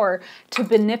power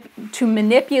to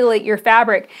manipulate your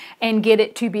fabric and get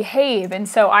it to behave. And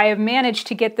so I have managed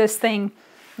to get this thing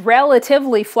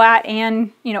relatively flat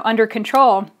and under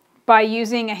control by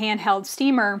using a handheld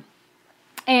steamer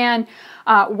and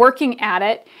working at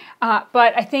it.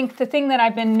 But I think the thing that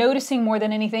I've been noticing more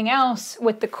than anything else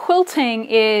with the quilting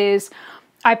is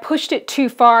I pushed it too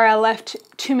far. I left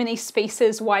too many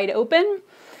spaces wide open.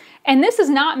 And this is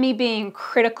not me being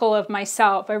critical of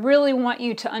myself. I really want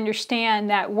you to understand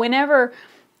that whenever,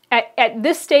 at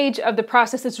this stage of the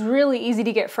process, it's really easy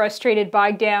to get frustrated,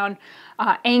 bogged down,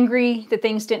 angry that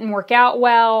things didn't work out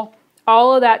well,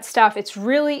 all of that stuff. It's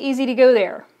really easy to go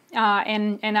there.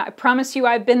 And I promise you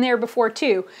I've been there before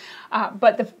too.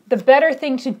 But the better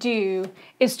thing to do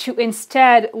is to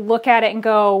instead look at it and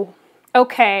go,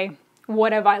 okay,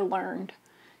 what have I learned?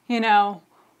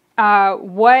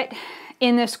 What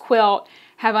in this quilt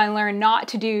have I learned not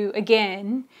to do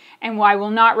again, and why I will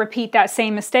not repeat that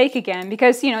same mistake again.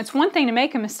 Because, you know, it's one thing to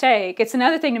make a mistake. It's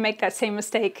another thing to make that same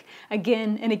mistake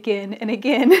again and again and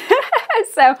again.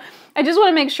 So I just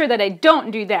want to make sure that I don't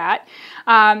do that.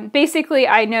 Basically,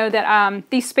 I know that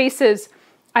these spaces,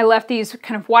 I left these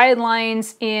kind of wide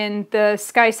lines in the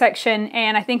sky section,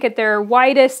 and I think at their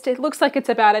widest, it looks like it's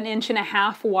about 1.5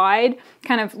 inches wide,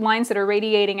 kind of lines that are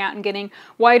radiating out and getting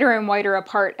wider and wider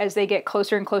apart as they get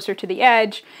closer and closer to the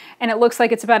edge. And it looks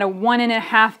like it's about a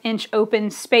 1.5 inch open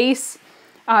space.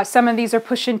 Some of these are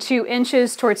pushing 2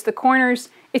 inches towards the corners.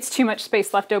 It's too much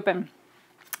space left open.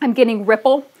 I'm getting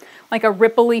ripple, like a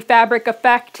ripply fabric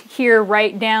effect here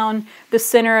right down the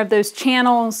center of those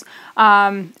channels.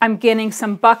 I'm getting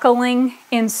some buckling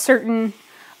in certain,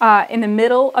 in the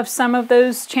middle of some of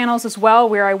those channels as well,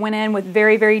 where I went in with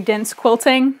very, very dense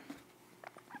quilting.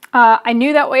 I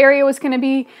knew that area was going to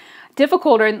be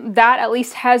difficult, or that at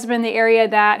least has been the area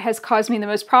that has caused me the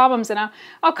most problems, and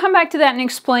I'll come back to that and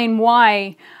explain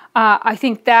why. I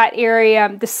think that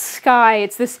area, the sky,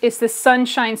 it's this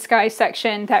sunshine sky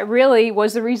section that really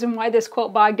was the reason why this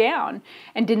quilt bogged down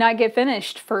and did not get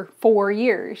finished for 4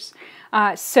 years.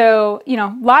 So, you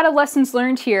know, a lot of lessons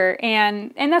learned here,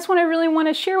 and that's what I really want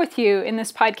to share with you in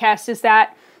this podcast, is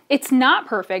that it's not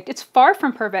perfect. It's far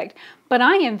from perfect, but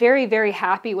I am very, very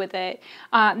happy with it.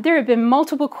 There have been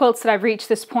multiple quilts that I've reached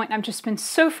this point, and I've just been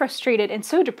so frustrated and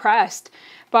so depressed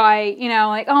by, you know,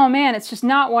 like, oh man, it's just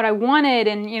not what I wanted,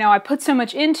 and, you know, I put so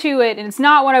much into it, and it's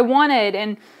not what I wanted,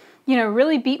 and, you know,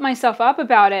 really beat myself up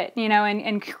about it, you know,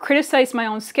 and criticize my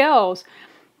own skills.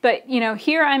 But, you know,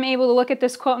 here I'm able to look at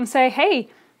this quilt and say, hey,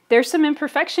 there's some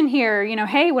imperfection here. You know,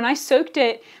 hey, when I soaked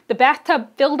it, the bathtub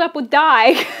filled up with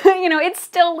dye. You know, it's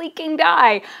still leaking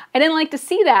dye. I didn't like to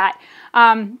see that.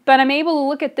 But I'm able to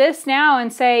look at this now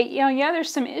and say, you know, yeah,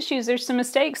 there's some issues, there's some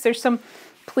mistakes, there's some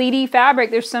pleaty fabric,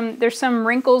 there's some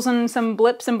wrinkles and some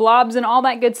blips and blobs and all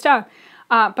that good stuff.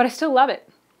 But I still love it,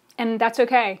 and that's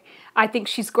okay. I think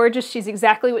she's gorgeous. She's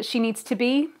exactly what she needs to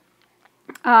be.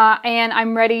 And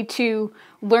I'm ready to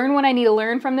learn what I need to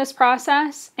learn from this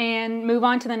process and move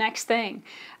on to the next thing.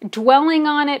 Dwelling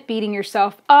on it, beating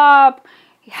yourself up,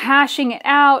 hashing it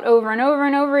out over and over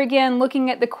and over again,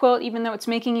 looking at the quilt even though it's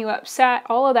making you upset,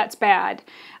 all of that's bad.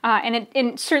 And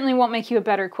it certainly won't make you a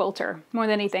better quilter more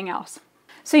than anything else.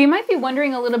 So you might be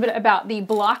wondering a little bit about the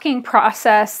blocking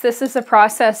process. This is a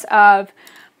process of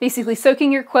basically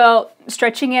soaking your quilt,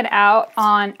 stretching it out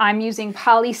on, I'm using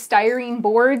polystyrene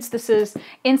boards. This is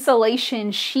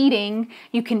insulation sheeting.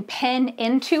 You can pen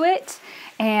into it,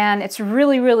 and it's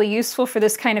really, really useful for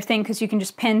this kind of thing because you can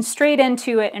just pen straight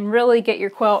into it and really get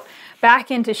your quilt back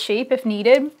into shape if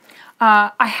needed.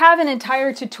 I have an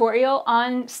entire tutorial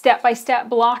on step-by-step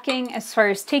blocking as far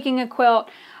as taking a quilt,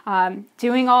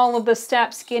 doing all of the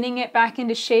steps, getting it back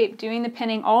into shape, doing the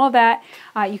pinning, all of that.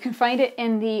 You can find it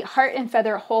in the Heart and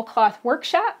Feather Whole Cloth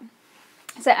Workshop.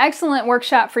 It's an excellent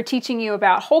workshop for teaching you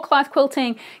about whole cloth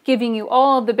quilting, giving you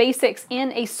all of the basics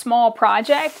in a small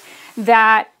project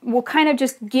that will kind of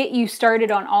just get you started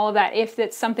on all of that if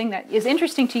it's something that is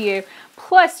interesting to you.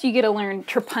 Plus, you get to learn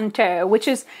trapunto, which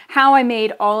is how I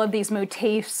made all of these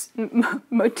motifs,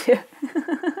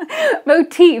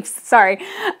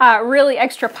 really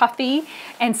extra puffy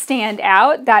and stand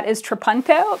out. That is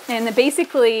trapunto, and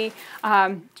basically,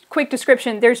 quick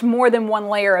description, there's more than one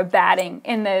layer of batting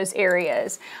in those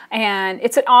areas. And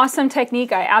it's an awesome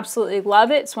technique. I absolutely love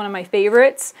it. It's one of my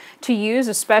favorites to use,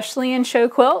 especially in show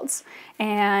quilts.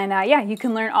 And yeah, you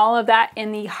can learn all of that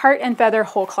in the Heart and Feather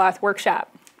Whole Cloth Workshop.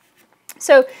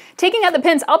 So taking out the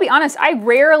pins, I'll be honest, I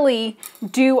rarely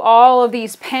do all of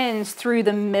these pins through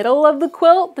the middle of the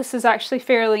quilt. This is actually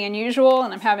fairly unusual,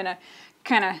 and I'm having to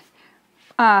kind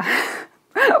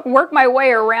of work my way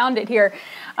around it here.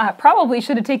 Probably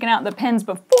should have taken out the pins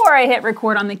before I hit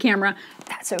record on the camera.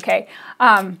 That's okay.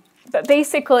 But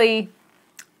basically,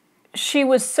 she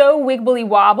was so wiggly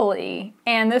wobbly,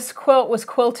 and this quilt was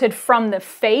quilted from the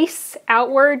face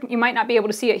outward. You might not be able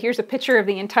to see it. Here's a picture of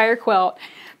the entire quilt.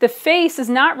 The face is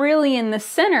not really in the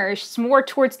center. It's more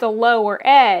towards the lower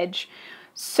edge.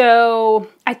 So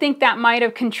I think that might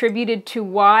have contributed to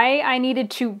why I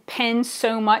needed to pen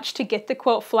so much to get the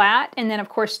quilt flat. And then of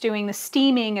course doing the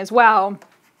steaming as well.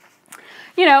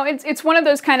 You know, it's one of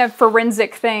those kind of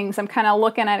forensic things. I'm kind of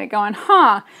looking at it going,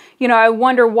 you know, I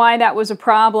wonder why that was a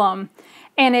problem.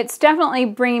 And it's definitely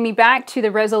bringing me back to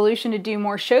the resolution to do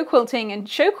more show quilting and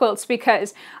show quilts,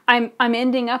 because I'm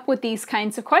ending up with these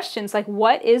kinds of questions like,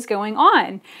 what is going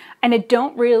on? and I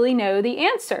don't really know the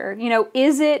answer. You know,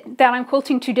 is it that I'm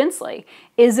quilting too densely?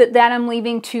 Is it that I'm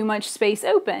leaving too much space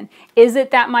open? Is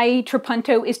it that my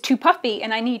trapunto is too puffy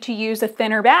and I need to use a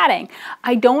thinner batting?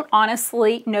 I don't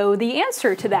honestly know the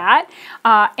answer to that,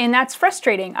 and that's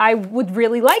frustrating. I would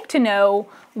really like to know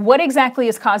what exactly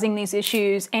is causing these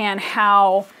issues and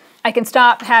how I can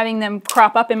stop having them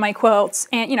crop up in my quilts.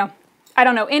 And, you know, I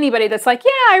don't know anybody that's like,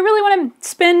 yeah, I really want to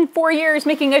spend 4 years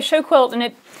making a show quilt and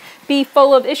it be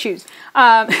full of issues.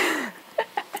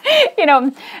 You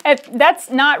know, that's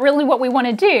not really what we want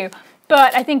to do.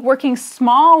 But I think working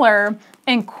smaller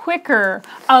and quicker,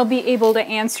 I'll be able to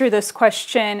answer this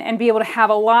question and be able to have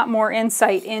a lot more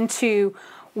insight into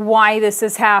why this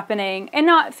is happening and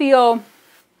not feel,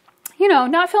 you know,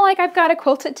 not feel like I've got to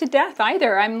quilt it to death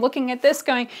either. I'm looking at this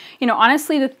going, you know,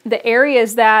 honestly, the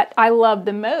areas that I love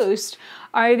the most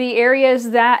are the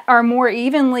areas that are more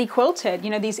evenly quilted. You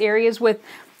know, these areas with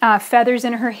feathers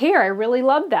in her hair. I really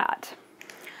love that.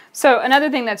 So another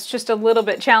thing that's just a little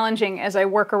bit challenging as I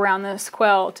work around this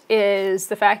quilt is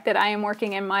the fact that I am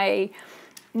working in my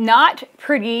not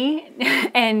pretty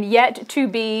and yet to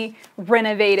be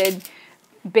renovated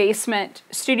basement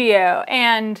studio.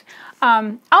 And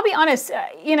I'll be honest,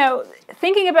 you know,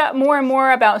 thinking about more and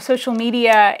more about social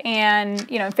media and,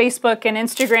 you know, Facebook and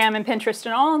Instagram and Pinterest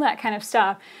and all of that kind of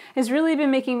stuff has really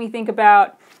been making me think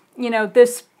about, you know,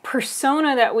 this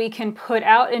persona that we can put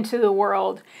out into the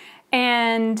world.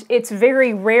 And it's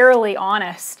very rarely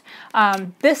honest.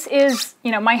 This is,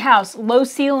 you know, my house, low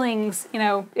ceilings. You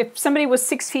know, if somebody was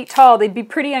 6 feet tall, they'd be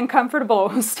pretty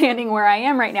uncomfortable standing where I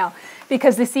am right now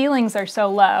because the ceilings are so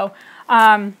low.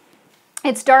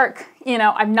 It's dark, you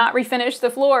know, I've not refinished the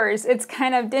floors. It's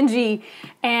kind of dingy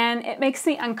and it makes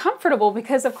me uncomfortable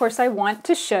because of course I want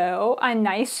to show a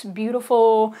nice,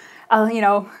 beautiful, you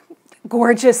know,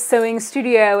 gorgeous sewing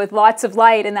studio with lots of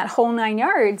light and that whole 9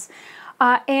 yards.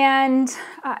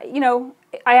 You know,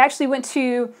 I actually went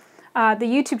to the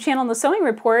YouTube channel, The Sewing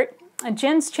Report,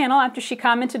 Jen's channel. After she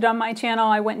commented on my channel,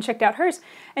 I went and checked out hers.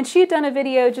 And she had done a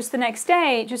video just the next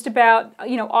day just about,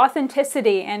 you know,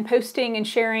 authenticity and posting and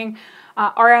sharing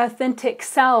our authentic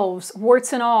selves,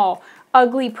 warts and all,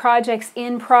 ugly projects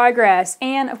in progress,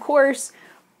 and of course,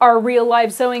 our real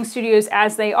life sewing studios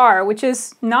as they are, which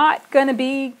is not going to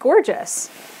be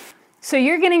gorgeous. So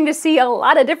you're getting to see a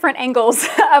lot of different angles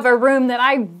of a room that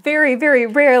I very, very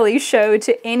rarely show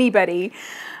to anybody.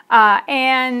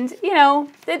 And, you know,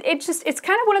 it's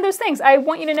kind of one of those things. I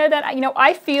want you to know that, you know,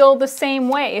 I feel the same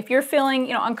way. If you're feeling,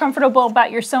 you know, uncomfortable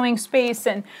about your sewing space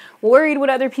and worried what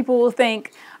other people will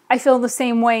think, I feel the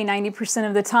same way 90%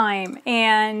 of the time.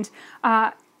 And,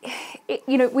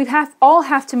 you know, all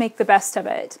have to make the best of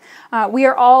it. We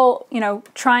are all, you know,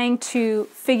 trying to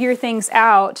figure things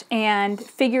out and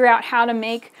figure out how to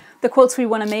make the quilts we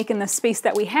want to make in the space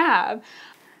that we have.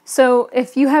 So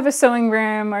if you have a sewing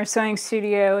room or a sewing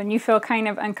studio and you feel kind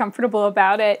of uncomfortable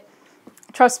about it,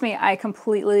 trust me, I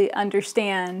completely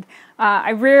understand.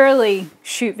 I rarely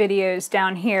shoot videos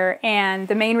down here, and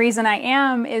the main reason I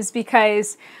am is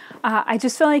because I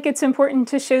just feel like it's important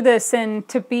to show this and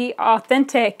to be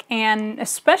authentic, and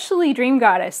especially Dream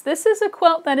Goddess. This is a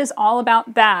quilt that is all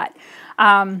about that.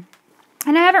 And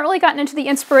I haven't really gotten into the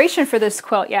inspiration for this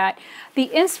quilt yet. The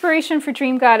inspiration for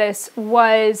Dream Goddess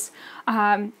was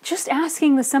just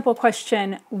asking the simple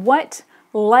question, what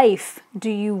life do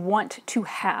you want to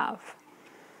have?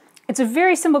 It's a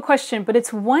very simple question, but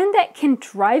it's one that can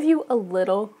drive you a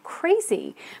little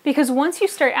crazy, because once you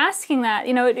start asking that,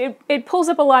 you know, it pulls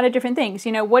up a lot of different things.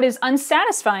 You know, what is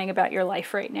unsatisfying about your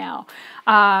life right now?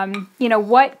 You know,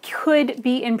 what could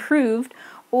be improved,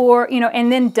 or, you know, and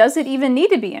then does it even need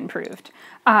to be improved?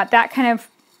 That kind of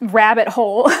rabbit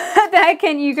hole that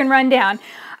you can run down.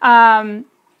 And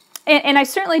I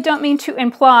certainly don't mean to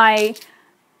imply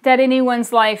that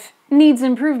anyone's life needs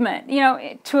improvement. You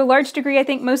know, to a large degree, I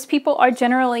think most people are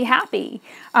generally happy,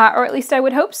 or at least I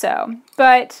would hope so.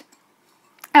 But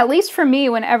at least for me,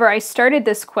 whenever I started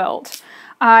this quilt,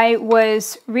 I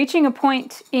was reaching a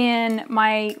point in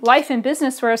my life and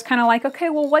business where I was kind of like, okay,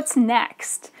 well, what's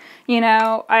next? You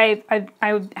know, I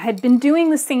had been doing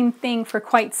the same thing for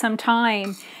quite some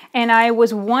time, and I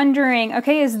was wondering,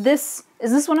 okay, is this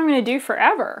what I'm going to do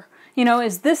forever? You know,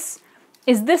 is this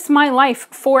my life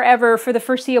forever for the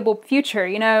foreseeable future?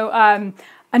 You know,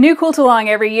 a new quilt along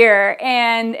every year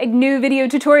and new video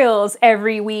tutorials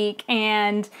every week,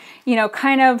 and, you know,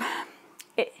 kind of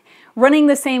running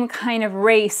the same kind of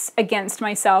race against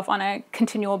myself on a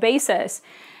continual basis.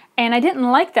 And I didn't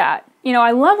like that. You know,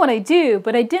 I love what I do,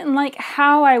 but I didn't like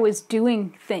how I was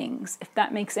doing things, if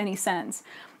that makes any sense.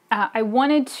 I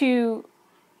wanted to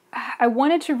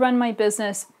run my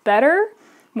business better,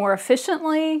 more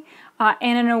efficiently,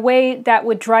 and in a way that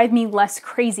would drive me less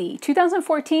crazy.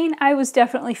 2014, I was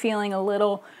definitely feeling a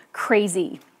little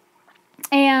crazy.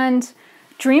 And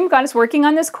Dream Goddess, working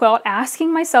on this quilt,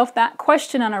 asking myself that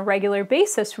question on a regular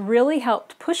basis really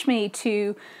helped push me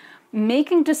to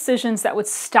making decisions that would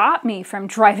stop me from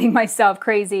driving myself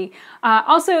crazy.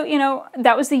 Also,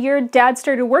 that was the year Dad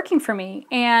started working for me.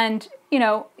 And,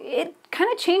 it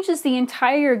kind of changes the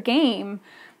entire game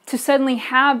to suddenly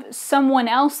have someone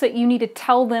else that you need to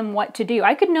tell them what to do.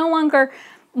 I could no longer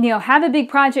have a big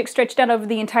project stretched out over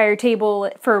the entire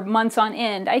table for months on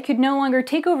end. I could no longer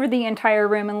take over the entire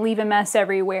room and leave a mess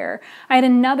everywhere. I had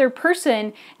another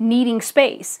person needing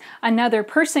space, another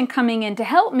person coming in to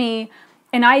help me,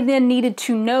 and I then needed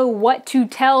to know what to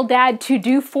tell Dad to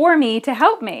do for me to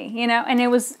help me,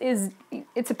 and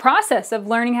it's a process of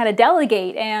learning how to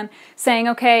delegate and saying,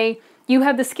 okay, you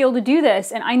have the skill to do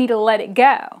this and I need to let it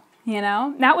go,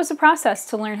 That was a process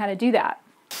to learn how to do that.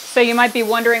 So you might be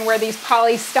wondering where these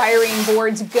polystyrene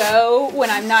boards go when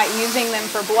I'm not using them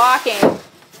for blocking.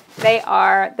 They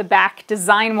are the back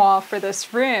design wall for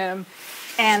this room,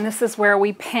 and this is where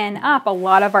we pin up a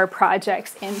lot of our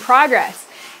projects in progress.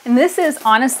 And this is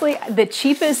honestly the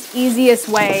cheapest, easiest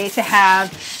way to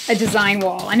have a design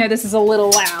wall. I know this is a little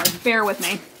loud, bear with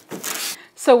me.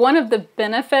 So one of the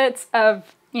benefits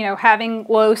of having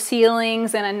low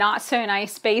ceilings and a not so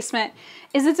nice basement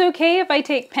is it's okay if I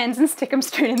take pens and stick them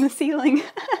straight in the ceiling.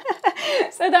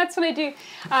 So that's what I do.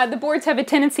 The boards have a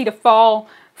tendency to fall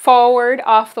forward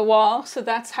off the wall, so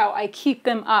that's how I keep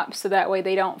them up so that way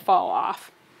they don't fall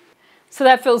off. So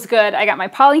that feels good. I got my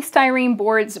polystyrene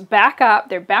boards back up.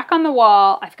 They're back on the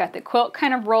wall. I've got the quilt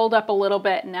kind of rolled up a little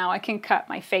bit. Now I can cut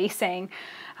my facing.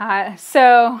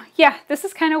 So yeah, this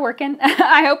is kind of working.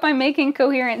 I hope I'm making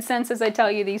coherent sense as I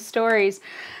tell you these stories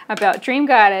about Dream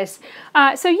Goddess.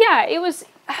 So yeah, it was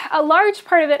a large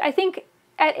part of it. I think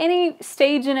at any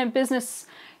stage in a business,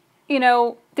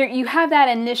 you have that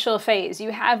initial phase.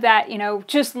 You have that,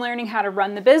 just learning how to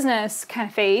run the business kind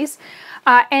of phase.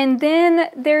 And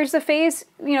then there's a phase,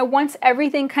 once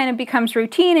everything kind of becomes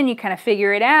routine and you kind of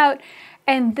figure it out.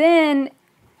 And then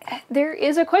there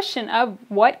is a question of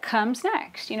what comes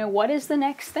next. What is the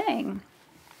next thing?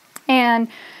 And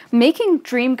making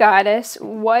Dream Goddess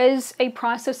was a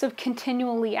process of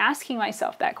continually asking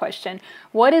myself that question.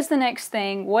 What is the next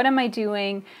thing? What am I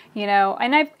doing?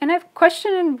 And I've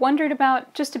questioned and wondered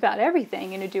about just about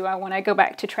everything. Do I want to go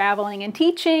back to traveling and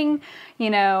teaching?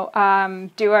 Do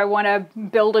I want to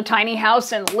build a tiny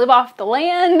house and live off the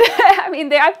land?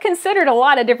 I've considered a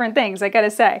lot of different things, I gotta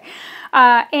say.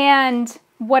 And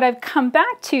what I've come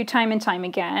back to time and time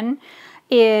again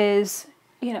is,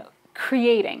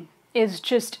 creating. Is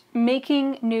just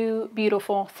making new,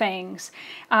 beautiful things,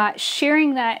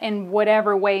 sharing that in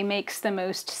whatever way makes the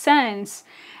most sense,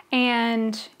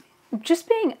 and just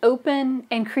being open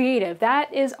and creative.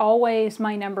 That is always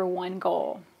my number one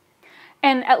goal.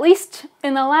 And at least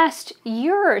in the last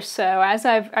year or so, as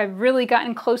I've really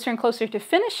gotten closer and closer to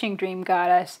finishing Dream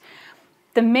Goddess,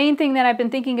 the main thing that I've been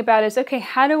thinking about is, okay,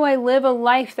 how do I live a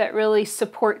life that really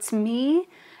supports me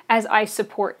as I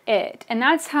support it? And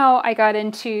that's how I got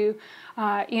into,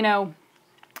 Whole30,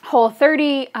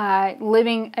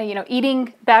 living,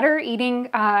 eating better, eating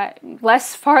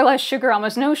far less sugar,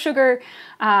 almost no sugar,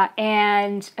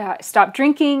 and stopped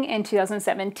drinking in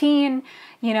 2017,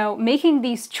 making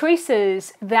these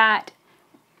choices that,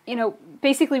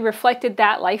 basically reflected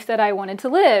that life that I wanted to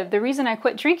live. The reason I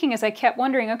quit drinking is I kept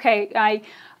wondering, okay,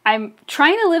 I'm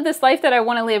trying to live this life that I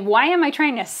want to live. Why am I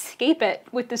trying to escape it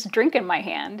with this drink in my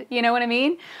hand? You know what I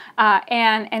mean?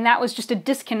 And that was just a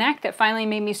disconnect that finally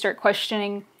made me start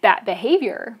questioning that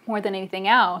behavior more than anything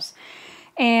else.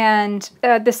 And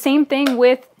the same thing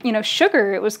with,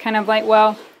 sugar. It was kind of like,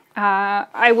 well,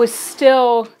 I was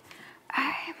still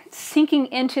sinking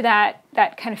into that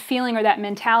kind of feeling or that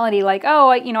mentality like, oh,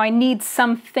 I need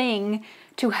something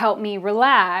to help me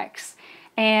relax.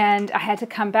 And I had to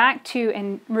come back to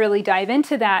and really dive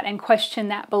into that and question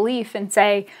that belief and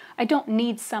say, I don't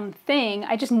need something,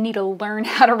 I just need to learn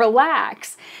how to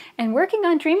relax. And working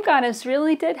on Dream Goddess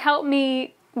really did help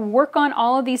me work on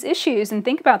all of these issues and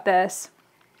think about this.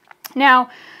 Now,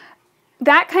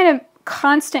 that kind of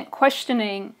constant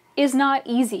questioning is not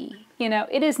easy.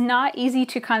 It is not easy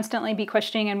to constantly be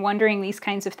questioning and wondering these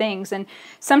kinds of things. And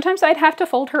sometimes I'd have to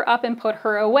fold her up and put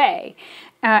her away.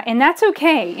 And that's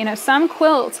okay. Some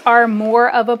quilts are more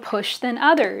of a push than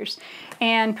others.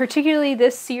 And particularly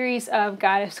this series of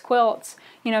Goddess quilts,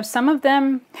 some of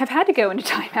them have had to go into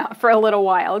timeout for a little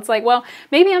while. It's like, well,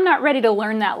 maybe I'm not ready to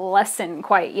learn that lesson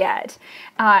quite yet.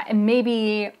 And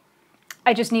maybe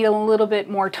I just need a little bit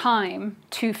more time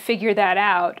to figure that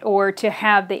out or to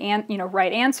have the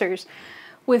right answers.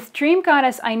 With Dream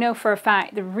Goddess, I know for a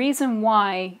fact the reason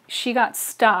why she got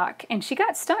stuck, and she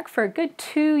got stuck for a good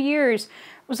 2 years,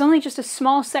 was only just a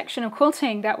small section of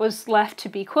quilting that was left to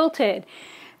be quilted.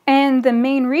 And the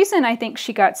main reason I think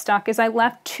she got stuck is I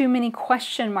left too many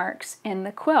question marks in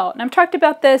the quilt. And I've talked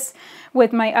about this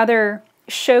with my other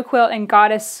show quilt and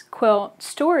goddess quilt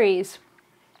stories.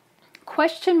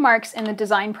 Question marks in the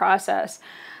design process,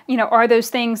 are those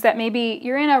things that maybe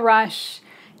you're in a rush,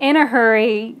 in a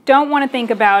hurry, don't want to think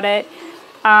about it.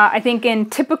 I think in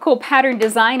typical pattern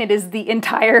design, it is the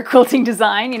entire quilting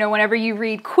design. Whenever you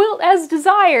read quilt as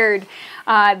desired,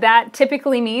 that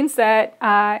typically means that,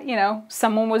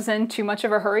 someone was in too much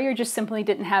of a hurry or just simply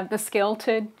didn't have the skill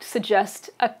to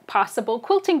suggest a possible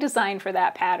quilting design for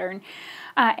that pattern.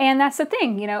 And that's the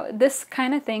thing, this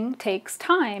kind of thing takes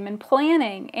time and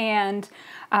planning and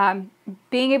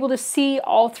being able to see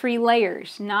all 3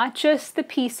 layers, not just the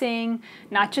piecing,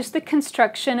 not just the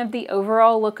construction of the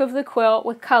overall look of the quilt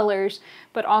with colors,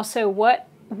 but also what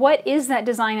is that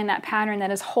design and that pattern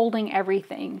that is holding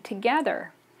everything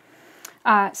together.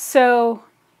 So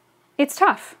it's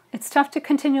tough. It's tough to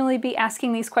continually be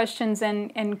asking these questions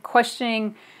and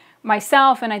questioning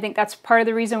myself, and I think that's part of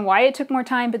the reason why it took more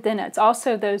time, but then it's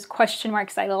also those question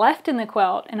marks I left in the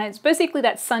quilt, and it's basically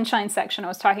that sunshine section I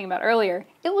was talking about earlier.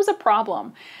 It was a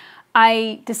problem.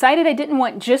 I decided I didn't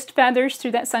want just feathers through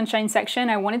that sunshine section.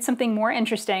 I wanted something more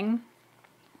interesting.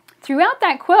 Throughout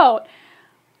that quilt,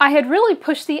 I had really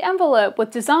pushed the envelope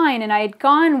with design, and I had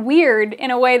gone weird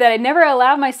in a way that I'd never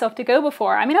allowed myself to go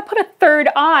before. I mean, I put a 3rd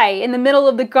eye in the middle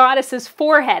of the goddess's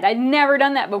forehead. I'd never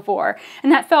done that before,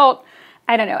 and that felt,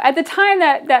 I don't know, at the time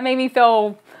that made me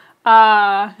feel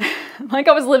like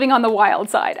I was living on the wild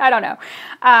side. I don't know.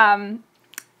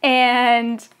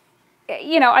 And,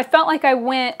 I felt like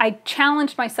I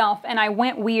challenged myself and I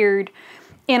went weird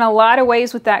in a lot of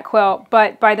ways with that quilt.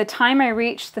 But by the time I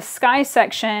reached the sky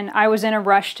section, I was in a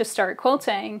rush to start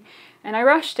quilting, and I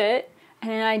rushed it.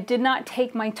 And I did not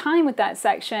take my time with that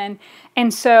section.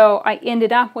 And so I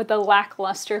ended up with a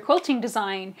lackluster quilting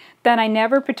design that I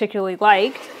never particularly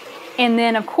liked. And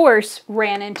then, of course,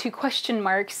 ran into question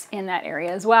marks in that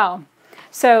area as well.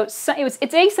 So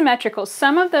it's asymmetrical.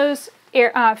 Some of those,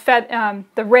 the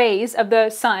rays of the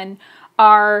sun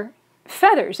are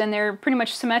feathers, and they're pretty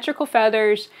much symmetrical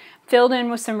feathers filled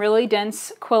in with some really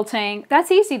dense quilting.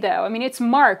 That's easy, though. I mean, it's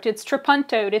marked, it's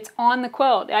trapuntoed, it's on the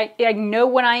quilt. I know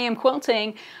when I am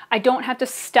quilting, I don't have to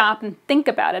stop and think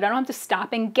about it. I don't have to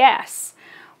stop and guess.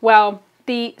 Well,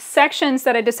 the sections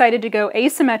that I decided to go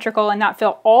asymmetrical and not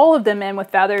fill all of them in with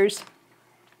feathers,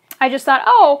 I just thought,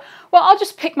 oh, well, I'll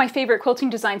just pick my favorite quilting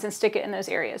designs and stick it in those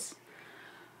areas.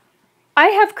 I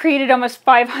have created almost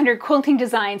 500 quilting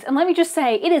designs, and let me just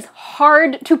say, it is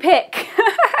hard to pick.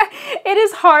 It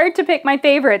is hard to pick my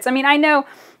favorites. I mean, I know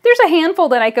there's a handful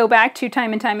that I go back to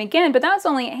time and time again, but that was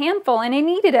only a handful, and I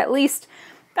needed at least,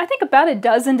 I think, about a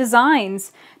dozen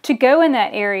designs to go in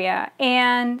that area.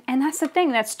 And that's the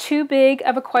thing, that's too big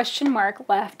of a question mark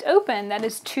left open. That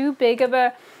is too big of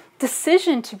a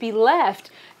decision to be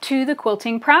left to the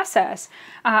quilting process.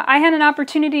 I had an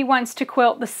opportunity once to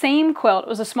quilt the same quilt, it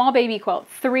was a small baby quilt,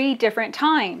 3 different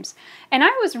times. And I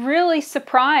was really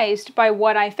surprised by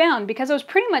what I found because I was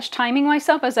pretty much timing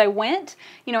myself as I went.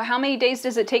 How many days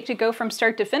does it take to go from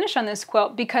start to finish on this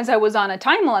quilt? Because I was on a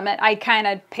time limit, I kind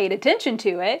of paid attention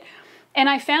to it. And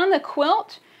I found the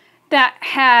quilt that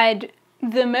had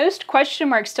the most question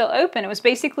marks still open. It was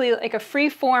basically like a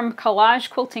free-form collage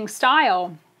quilting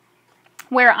style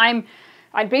where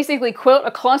I'd basically quilt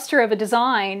a cluster of a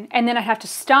design, and then I'd have to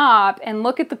stop and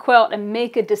look at the quilt and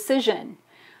make a decision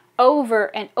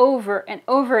over and over and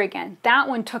over again. That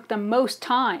one took the most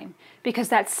time because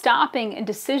that stopping and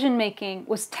decision making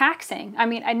was taxing. I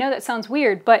mean, I know that sounds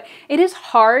weird, but it is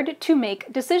hard to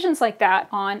make decisions like that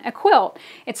on a quilt.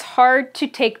 It's hard to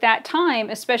take that time,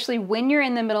 especially when you're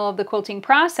in the middle of the quilting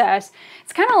process.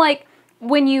 It's kind of like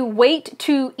when you wait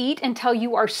to eat until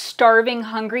you are starving,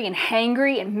 hungry, and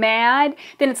hangry and mad,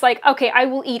 then it's like, okay, I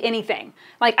will eat anything.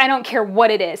 Like, I don't care what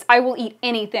it is. I will eat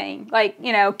anything. Like,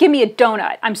 give me a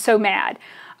donut. I'm so mad.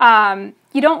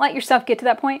 You don't let yourself get to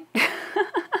that point.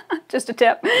 Just a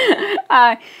tip.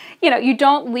 You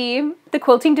don't leave the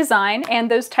quilting design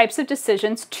and those types of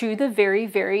decisions to the very,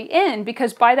 very end,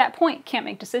 because by that point, you can't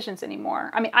make decisions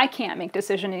anymore. I mean, I can't make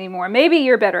decisions anymore. Maybe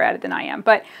you're better at it than I am,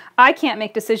 but I can't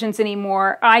make decisions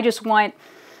anymore. I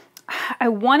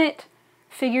want it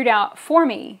figured out for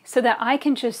me so that I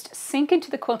can just sink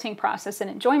into the quilting process and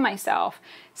enjoy myself,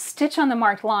 stitch on the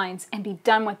marked lines, and be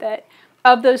done with it.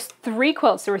 of those 3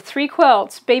 quilts, there were 3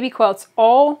 quilts, baby quilts,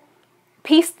 all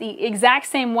pieced the exact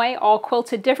same way, all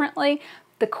quilted differently.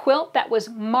 The quilt that was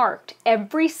marked,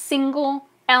 every single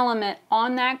element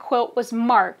on that quilt was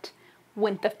marked,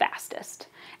 went the fastest.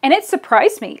 And it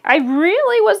surprised me. I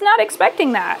really was not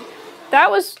expecting that. That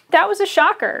was a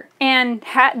shocker. And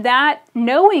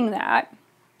knowing that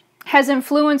has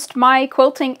influenced my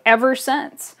quilting ever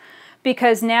since.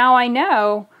 Because now I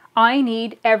know I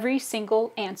need every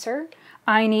single answer.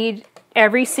 I need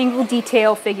every single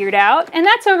detail figured out. And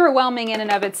that's overwhelming in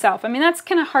and of itself. I mean, that's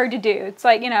kind of hard to do. It's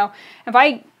like, you know, if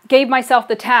I gave myself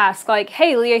the task, like,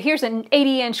 hey, Leah, here's an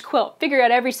 80-inch quilt. Figure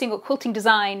out every single quilting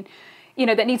design, you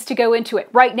know, that needs to go into it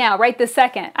right now, right this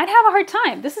second. I'd have a hard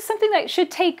time. This is something that should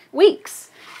take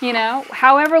weeks, you know.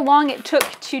 However long it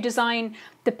took to design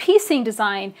the piecing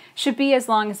design should be as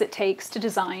long as it takes to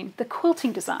design the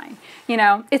quilting design. You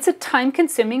know, it's a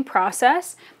time-consuming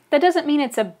process. That doesn't mean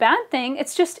it's a bad thing.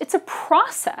 It's a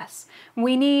process.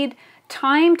 We need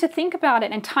time to think about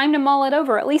it and time to mull it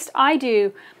over. At least I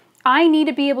do. I need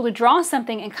to be able to draw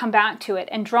something and come back to it,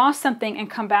 and draw something and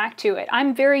come back to it.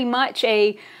 I'm very much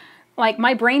like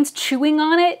my brain's chewing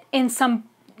on it in some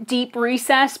deep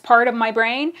recess part of my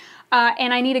brain,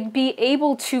 and I need to be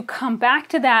able to come back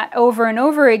to that over and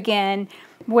over again,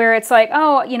 where it's like,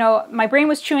 oh, you know, my brain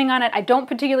was chewing on it. I don't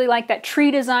particularly like that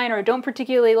tree design, or I don't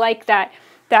particularly like that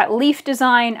leaf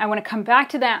design. I want to come back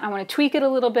to that. I want to tweak it a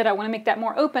little bit. I want to make that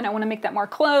more open. I want to make that more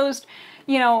closed.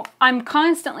 You know, I'm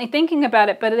constantly thinking about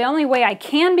it, but the only way I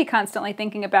can be constantly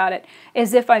thinking about it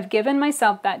is if I've given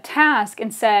myself that task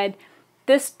and said,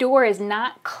 this door is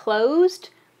not closed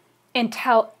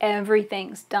until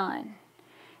everything's done.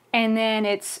 And then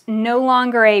it's no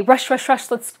longer a rush, rush, rush,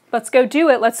 let's go do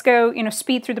it. Let's go, you know,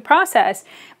 speed through the process.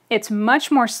 It's much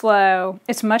more slow.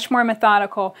 It's much more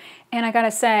methodical. And I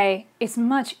gotta say, it's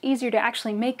much easier to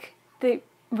actually make the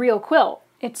real quilt.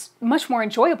 It's much more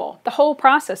enjoyable. The whole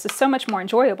process is so much more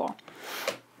enjoyable.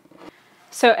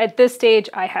 So at this stage,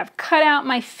 I have cut out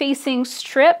my facing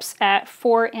strips at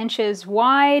 4 inches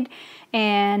wide,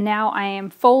 and now I am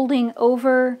folding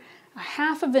over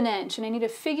 1/2 inch, and I need to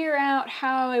figure out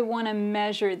how I want to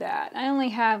measure that. I only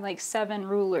have like 7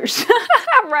 rulers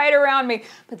right around me,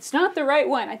 but it's not the right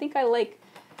one. I think I like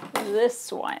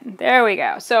this one. There we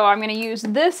go. So I'm going to use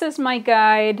this as my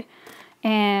guide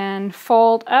and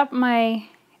fold up my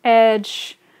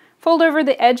edge, fold over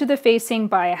the edge of the facing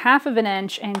by 1/2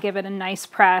 inch and give it a nice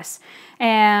press.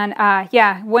 And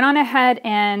yeah, went on ahead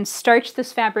and starched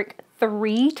this fabric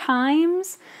 3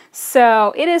 times.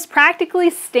 So it is practically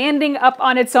standing up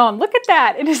on its own. Look at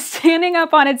that. It is standing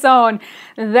up on its own.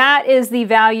 That is the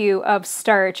value of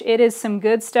starch. It is some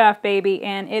good stuff, baby,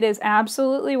 and it is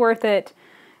absolutely worth it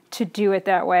to do it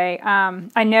that way.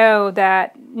 I know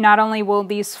that not only will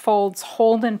these folds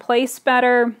hold in place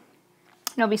better,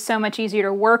 it'll be so much easier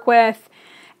to work with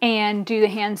and do the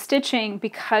hand stitching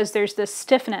because there's this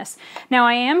stiffness. Now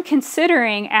I am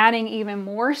considering adding even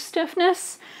more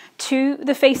stiffness to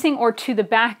the facing or to the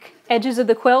back edges of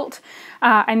the quilt.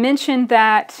 I mentioned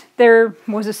that there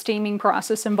was a steaming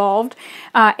process involved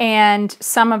and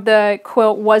some of the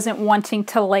quilt wasn't wanting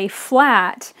to lay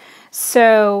flat.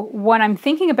 So what I'm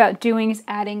thinking about doing is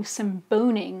adding some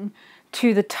boning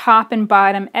to the top and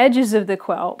bottom edges of the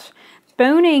quilt.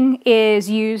 Boning is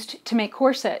used to make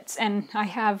corsets, and I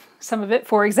have some of it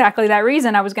for exactly that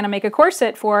reason. I was going to make a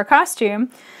corset for a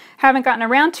costume. Haven't gotten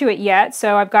around to it yet,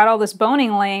 so I've got all this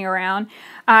boning laying around,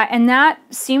 and that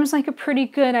seems like a pretty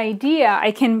good idea.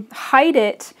 I can hide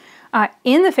it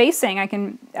in the facing. I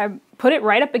can put it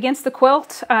right up against the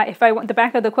quilt, if I want the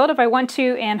back of the quilt if I want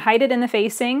to, and hide it in the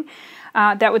facing.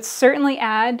 That would certainly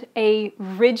add a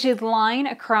rigid line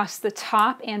across the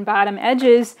top and bottom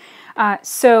edges.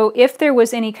 So if there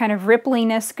was any kind of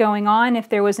rippliness going on, if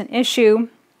there was an issue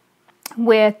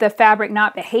with the fabric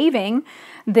not behaving,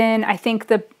 then I think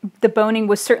the boning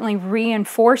would certainly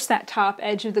reinforce that top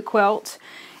edge of the quilt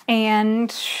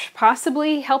and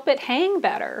possibly help it hang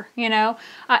better, you know.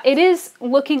 It is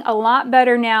looking a lot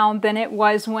better now than it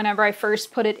was whenever I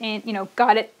first put it in, you know,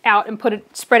 got it out and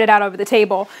spread it out over the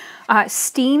table.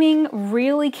 Steaming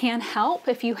really can help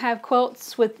if you have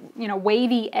quilts with, you know,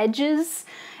 wavy edges.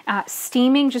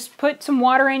 Steaming, just put some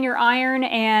water in your iron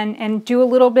and do a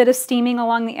little bit of steaming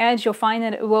along the edge. You'll find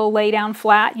that it will lay down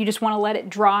flat. You just want to let it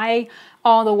dry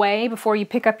all the way before you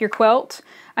pick up your quilt.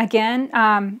 Again,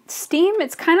 steam,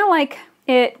 it's kind of like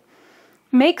it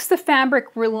makes the fabric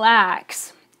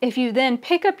relax. If you then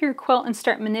pick up your quilt and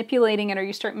start manipulating it, or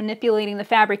you start manipulating the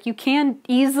fabric, you can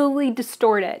easily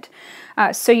distort it.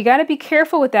 So you got to be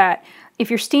careful with that. If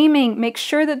you're steaming, make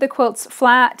sure that the quilt's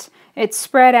flat, it's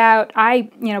spread out. I,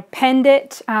 penned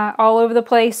it all over the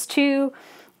place too,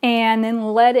 and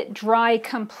then let it dry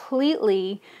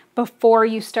completely before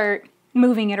you start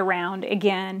moving it around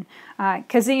again,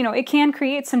 because it can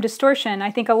create some distortion. I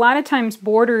think a lot of times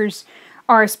borders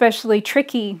are especially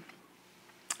tricky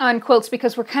on quilts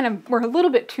because we're a little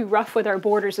bit too rough with our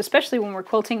borders, especially when we're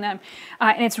quilting them,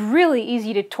 and it's really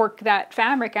easy to torque that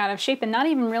fabric out of shape and not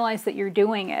even realize that you're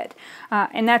doing it.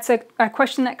 And that's a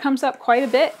question that comes up quite a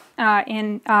bit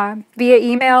via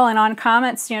email and on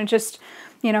comments.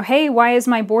 Hey, why is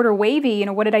my border wavy?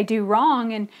 What did I do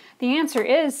wrong? And the answer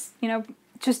is,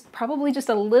 probably just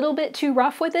a little bit too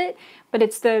rough with it, but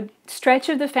it's the stretch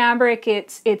of the fabric,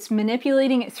 it's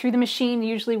manipulating it through the machine.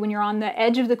 Usually when you're on the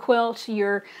edge of the quilt,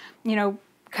 you're,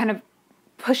 kind of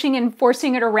pushing and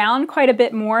forcing it around quite a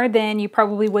bit more than you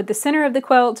probably would the center of the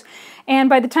quilt. And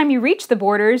by the time you reach the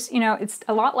borders, it's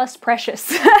a lot less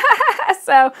precious.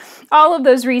 So all of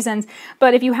those reasons.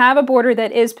 But if you have a border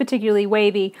that is particularly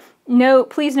wavy,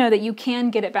 please know that you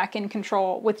can get it back in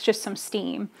control with just some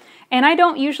steam. And I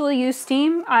don't usually use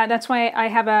steam. That's why I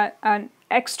have an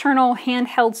external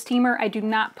handheld steamer. I do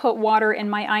not put water in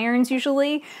my irons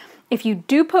usually. If you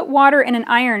do put water in an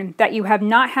iron that you have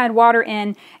not had water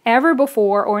in ever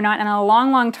before or not in a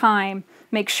long, long time,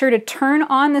 make sure to turn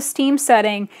on the steam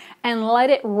setting and let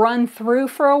it run through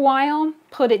for a while.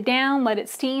 Put it down, let it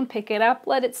steam, pick it up,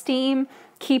 let it steam,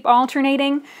 keep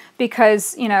alternating,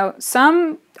 because,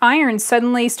 some irons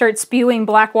suddenly start spewing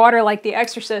black water like The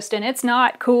Exorcist, and it's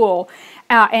not cool.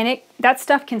 And that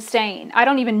stuff can stain. I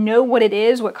don't even know what it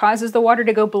is, what causes the water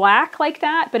to go black like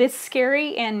that, but it's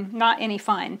scary and not any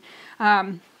fun.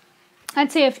 I'd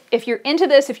say if you're into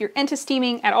this, if you're into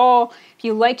steaming at all, if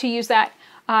you like to use that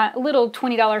little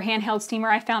 $20 handheld steamer,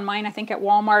 I found mine, I think, at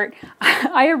Walmart.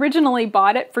 I originally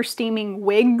bought it for steaming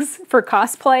wigs for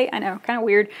cosplay. I know, kind of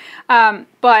weird,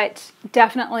 but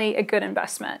definitely a good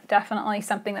investment. Definitely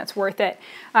something that's worth it.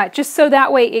 Just so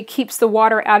that way it keeps the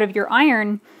water out of your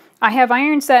iron. I have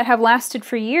irons that have lasted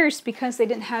for years because they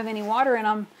didn't have any water in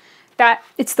them.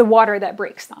 It's the water that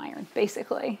breaks the iron,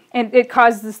 basically. And it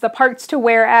causes the parts to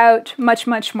wear out much,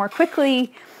 much more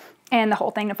quickly and the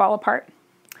whole thing to fall apart.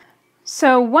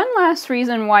 So one last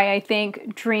reason why I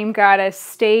think Dream Goddess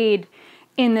stayed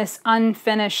in this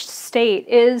unfinished state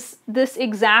is this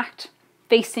exact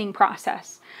facing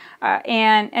process.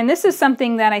 And this is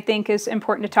something that I think is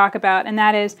important to talk about, and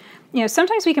that is,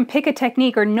 sometimes we can pick a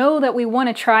technique or know that we want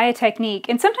to try a technique,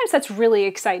 and sometimes that's really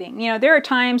exciting. There are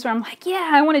times where I'm like,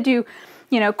 yeah, I want to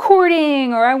do,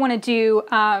 cording, or I want to do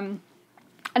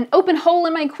an open hole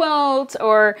in my quilt,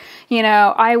 or,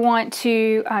 I want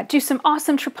to do some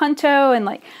awesome trapunto and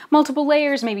like multiple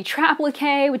layers, maybe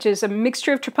trapplique, which is a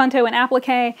mixture of trapunto and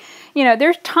applique.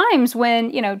 There's times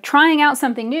when, trying out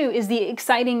something new is the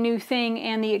exciting new thing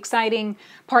and the exciting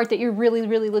part that you're really,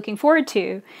 really looking forward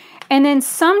to. And then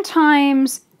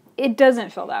sometimes it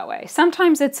doesn't feel that way.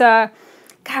 Sometimes it's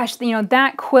gosh,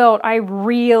 that quilt, I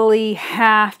really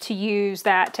have to use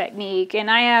that technique, and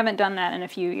I haven't done that in a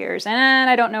few years, and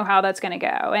I don't know how that's going to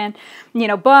go. And,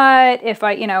 but if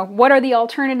what are the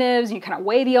alternatives? You kind of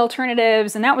weigh the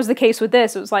alternatives, and that was the case with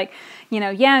this. It was like,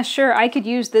 yeah, sure, I could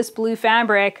use this blue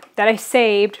fabric that I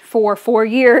saved for 4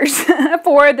 years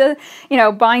for the,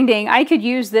 binding. I could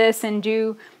use this and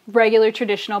do regular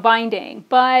traditional binding,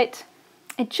 but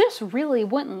it just really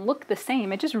wouldn't look the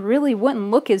same. It just really wouldn't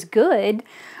look as good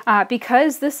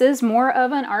because this is more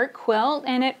of an art quilt,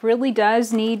 and it really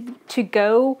does need to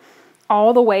go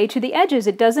all the way to the edges.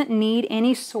 It doesn't need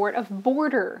any sort of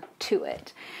border to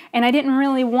it. And I didn't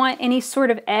really want any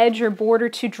sort of edge or border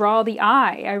to draw the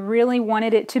eye. I really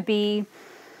wanted it to be,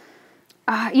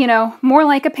 more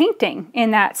like a painting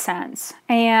in that sense.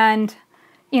 And,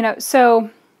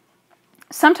 so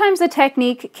sometimes the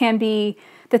technique can be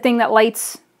the thing that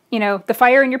lights, the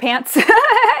fire in your pants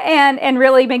and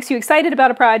really makes you excited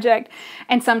about a project.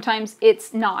 And sometimes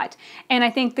it's not. And I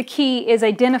think the key is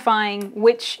identifying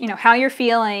which, how you're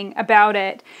feeling about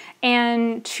it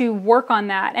and to work on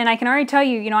that. And I can already tell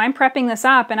you, I'm prepping this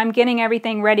up and I'm getting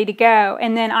everything ready to go.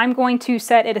 And then I'm going to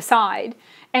set it aside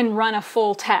and run a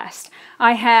full test.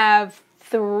 I have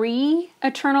 3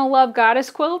 Eternal Love Goddess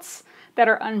quilts that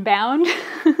are unbound.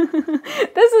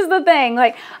 This is the thing,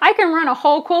 like I can run a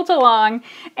whole quilt along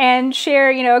and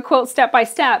share, a quilt step by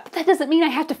step, but that doesn't mean I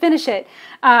have to finish it.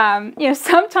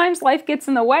 Sometimes life gets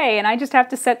in the way and I just have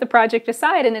to set the project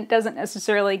aside and it doesn't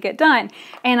necessarily get done.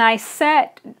 And I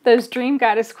set those Dream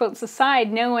Goddess quilts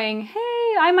aside knowing,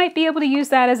 hey, I might be able to use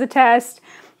that as a test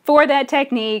for that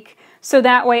technique. So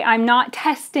that way I'm not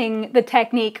testing the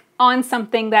technique on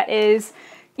something that is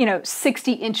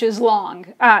 60 inches long.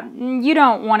 You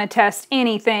don't want to test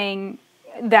anything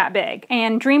that big.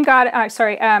 And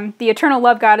the Eternal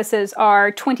Love Goddesses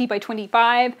are 20 by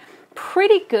 25.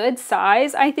 Pretty good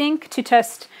size, I think, to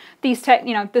test these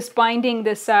this binding,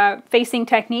 this facing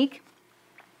technique.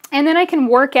 And then I can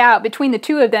work out, between the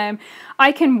two of them,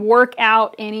 I can work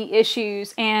out any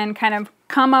issues and kind of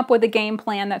come up with a game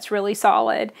plan that's really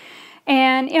solid.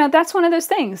 And, that's one of those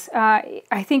things.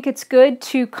 I think it's good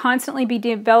to constantly be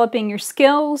developing your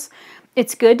skills.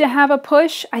 It's good to have a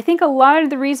push. I think a lot of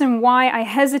the reason why I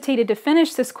hesitated to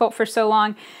finish this quilt for so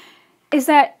long is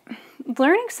that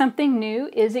learning something new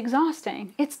is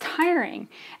exhausting. It's tiring.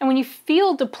 And when you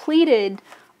feel depleted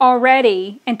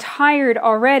already and tired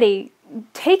already,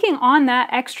 taking on that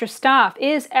extra stuff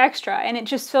is extra, and it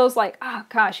just feels like, oh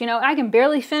gosh, I can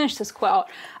barely finish this quilt.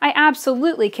 I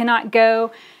absolutely cannot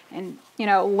go and,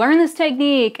 learn this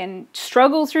technique and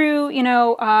struggle through,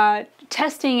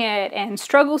 testing it and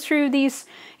struggle through these,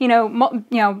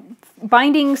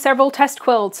 binding several test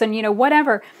quilts and,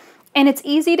 whatever. And it's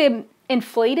easy to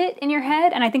inflate it in your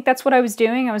head, and I think that's what I was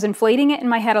doing. I was inflating it in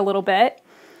my head a little bit.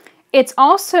 It's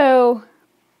also,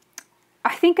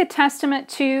 I think, a testament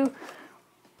to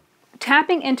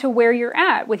tapping into where you're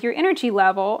at with your energy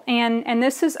level. And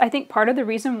this is, I think, part of the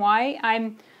reason why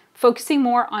I'm focusing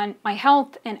more on my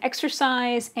health and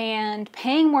exercise and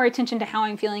paying more attention to how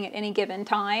I'm feeling at any given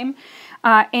time.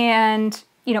 And,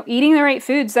 eating the right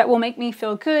foods that will make me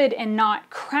feel good and not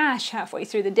crash halfway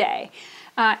through the day.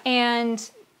 At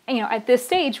this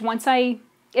stage,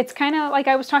 it's kind of like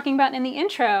I was talking about in the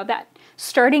intro, that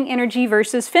starting energy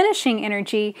versus finishing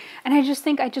energy. And I just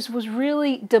think I just was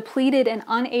really depleted and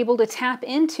unable to tap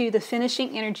into the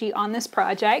finishing energy on this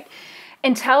project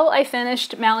until I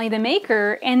finished Mally the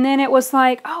Maker. And then it was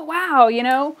like, oh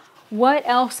wow, what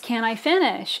else can I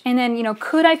finish? And then,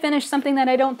 could I finish something that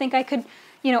I don't think I could,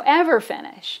 ever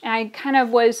finish? And I kind of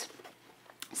was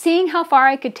seeing how far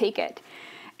I could take it.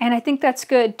 And I think that's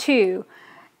good too.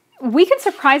 We can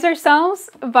surprise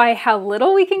ourselves by how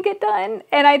little we can get done,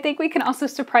 and I think we can also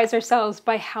surprise ourselves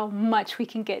by how much we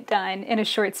can get done in a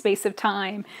short space of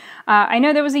time. I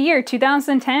know there was a year,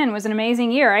 2010 was an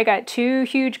amazing year. I got 2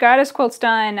 huge goddess quilts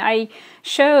done. I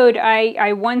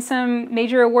won some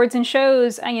major awards and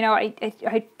shows.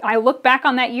 I look back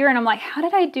on that year and I'm like, how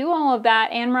did I do all of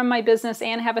that and run my business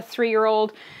and have a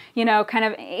 3-year-old, kind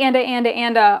of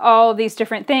and all of these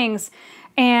different things.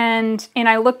 And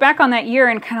I look back on that year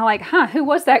and kind of like, who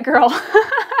was that girl?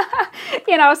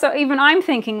 So even I'm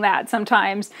thinking that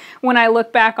sometimes when I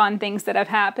look back on things that have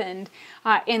happened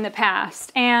in the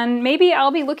past. And maybe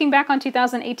I'll be looking back on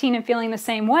 2018 and feeling the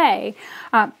same way.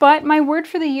 But my word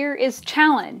for the year is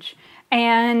challenge.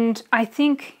 And I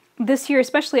think this year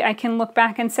especially, I can look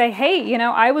back and say, hey,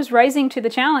 I was rising to the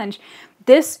challenge.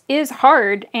 This is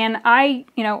hard, and I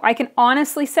can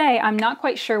honestly say I'm not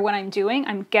quite sure what I'm doing.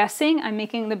 I'm guessing. I'm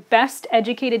making the best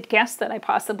educated guess that I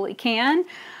possibly can.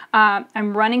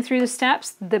 I'm running through the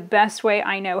steps the best way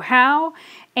I know how,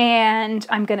 and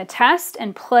I'm going to test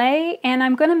and play, and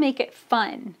I'm going to make it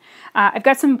fun. I've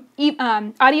got some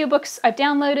audiobooks I've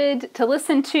downloaded to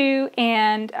listen to,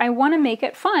 and I want to make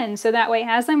it fun, so that way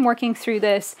as I'm working through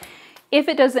this, if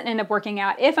it doesn't end up working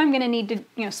out, if I'm going to need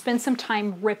to spend some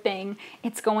time ripping,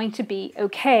 it's going to be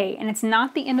okay. And it's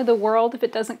not the end of the world if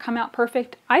it doesn't come out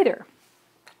perfect either.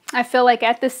 I feel like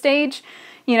at this stage,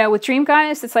 with Dream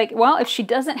Goddess, it's like, well, if she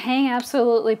doesn't hang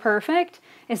absolutely perfect,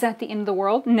 is that the end of the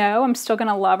world? No, I'm still going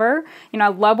to love her. I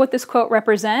love what this quilt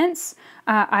represents.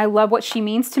 I love what she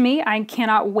means to me. I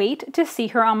cannot wait to see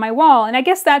her on my wall. And I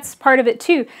guess that's part of it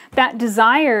too. That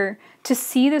desire to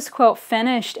see this quilt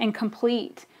finished and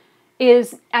complete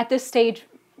is at this stage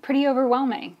pretty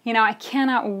overwhelming. I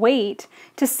cannot wait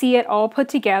to see it all put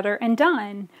together and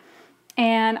done.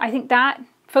 And I think that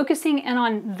focusing in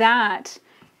on that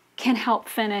can help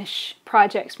finish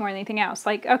projects more than anything else.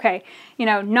 Like, okay,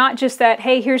 not just that,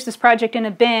 hey, here's this project in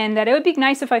a bin, that it would be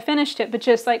nice if I finished it, but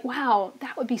just like, wow,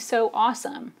 that would be so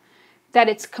awesome that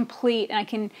it's complete and I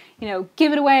can,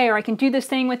 give it away, or I can do this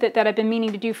thing with it that I've been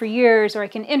meaning to do for years, or I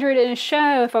can enter it in a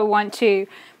show if I want to,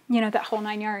 that whole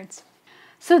 9 yards.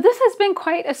 So this has been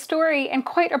quite a story and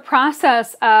quite a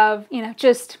process of,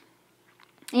 just,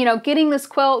 getting this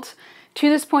quilt to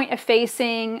this point of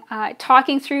facing,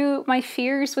 talking through my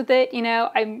fears with it.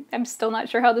 I'm still not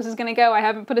sure how this is going to go. I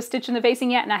haven't put a stitch in the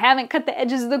facing yet, and I haven't cut the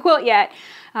edges of the quilt yet.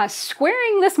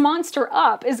 Squaring this monster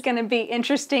up is going to be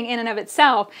interesting in and of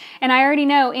itself. And I already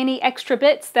know any extra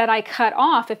bits that I cut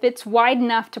off, if it's wide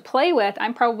enough to play with,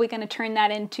 I'm probably going to turn that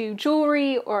into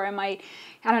jewelry, or I might,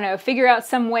 I don't know, figure out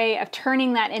some way of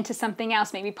turning that into something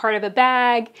else, maybe part of a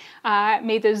bag.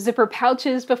 Made those zipper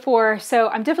pouches before, so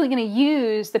I'm definitely going to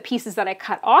use the pieces that I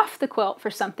cut off the quilt for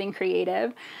something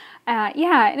creative.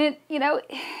 Yeah, and it, you know,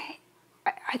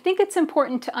 I think it's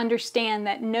important to understand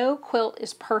that no quilt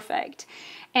is perfect.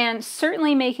 And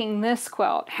certainly making this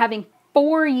quilt, having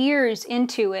 4 years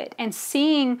into it and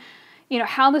seeing, you know,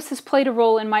 how this has played a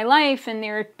role in my life, and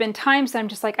there have been times that I'm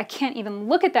just like, I can't even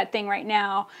look at that thing right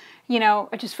now. You know,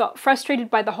 I just felt frustrated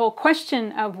by the whole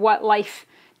question of what life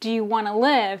do you want to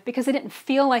live, because I didn't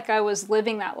feel like I was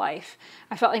living that life.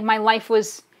 I felt like my life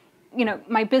was, you know,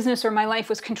 my business or my life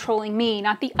was controlling me,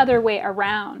 not the other way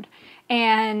around.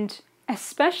 And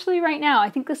especially right now, I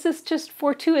think this is just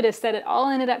fortuitous that it all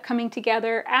ended up coming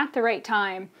together at the right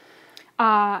time.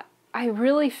 I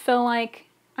really feel like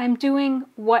I'm doing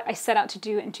what I set out to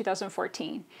do in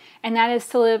 2014, and that is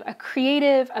to live a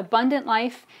creative, abundant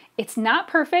life. It's not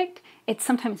perfect. It's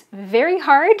sometimes very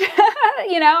hard.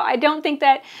 You know, I don't think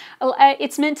that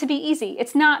it's meant to be easy.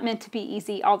 It's not meant to be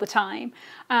easy all the time,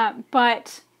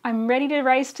 but I'm ready to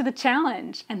rise to the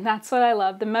challenge, and that's what I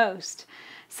love the most.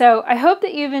 So I hope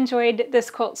that you've enjoyed this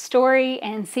quilt story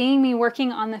and seeing me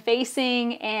working on the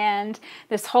facing and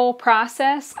this whole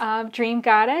process of Dream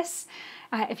Goddess.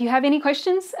 If you have any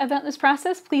questions about this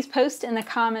process, please post in the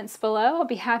comments below. I'll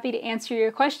be happy to answer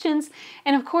your questions.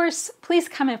 And of course, please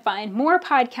come and find more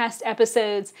podcast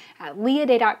episodes at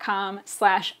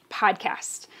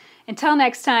leahday.com/podcast. Until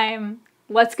next time,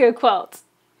 let's go quilt.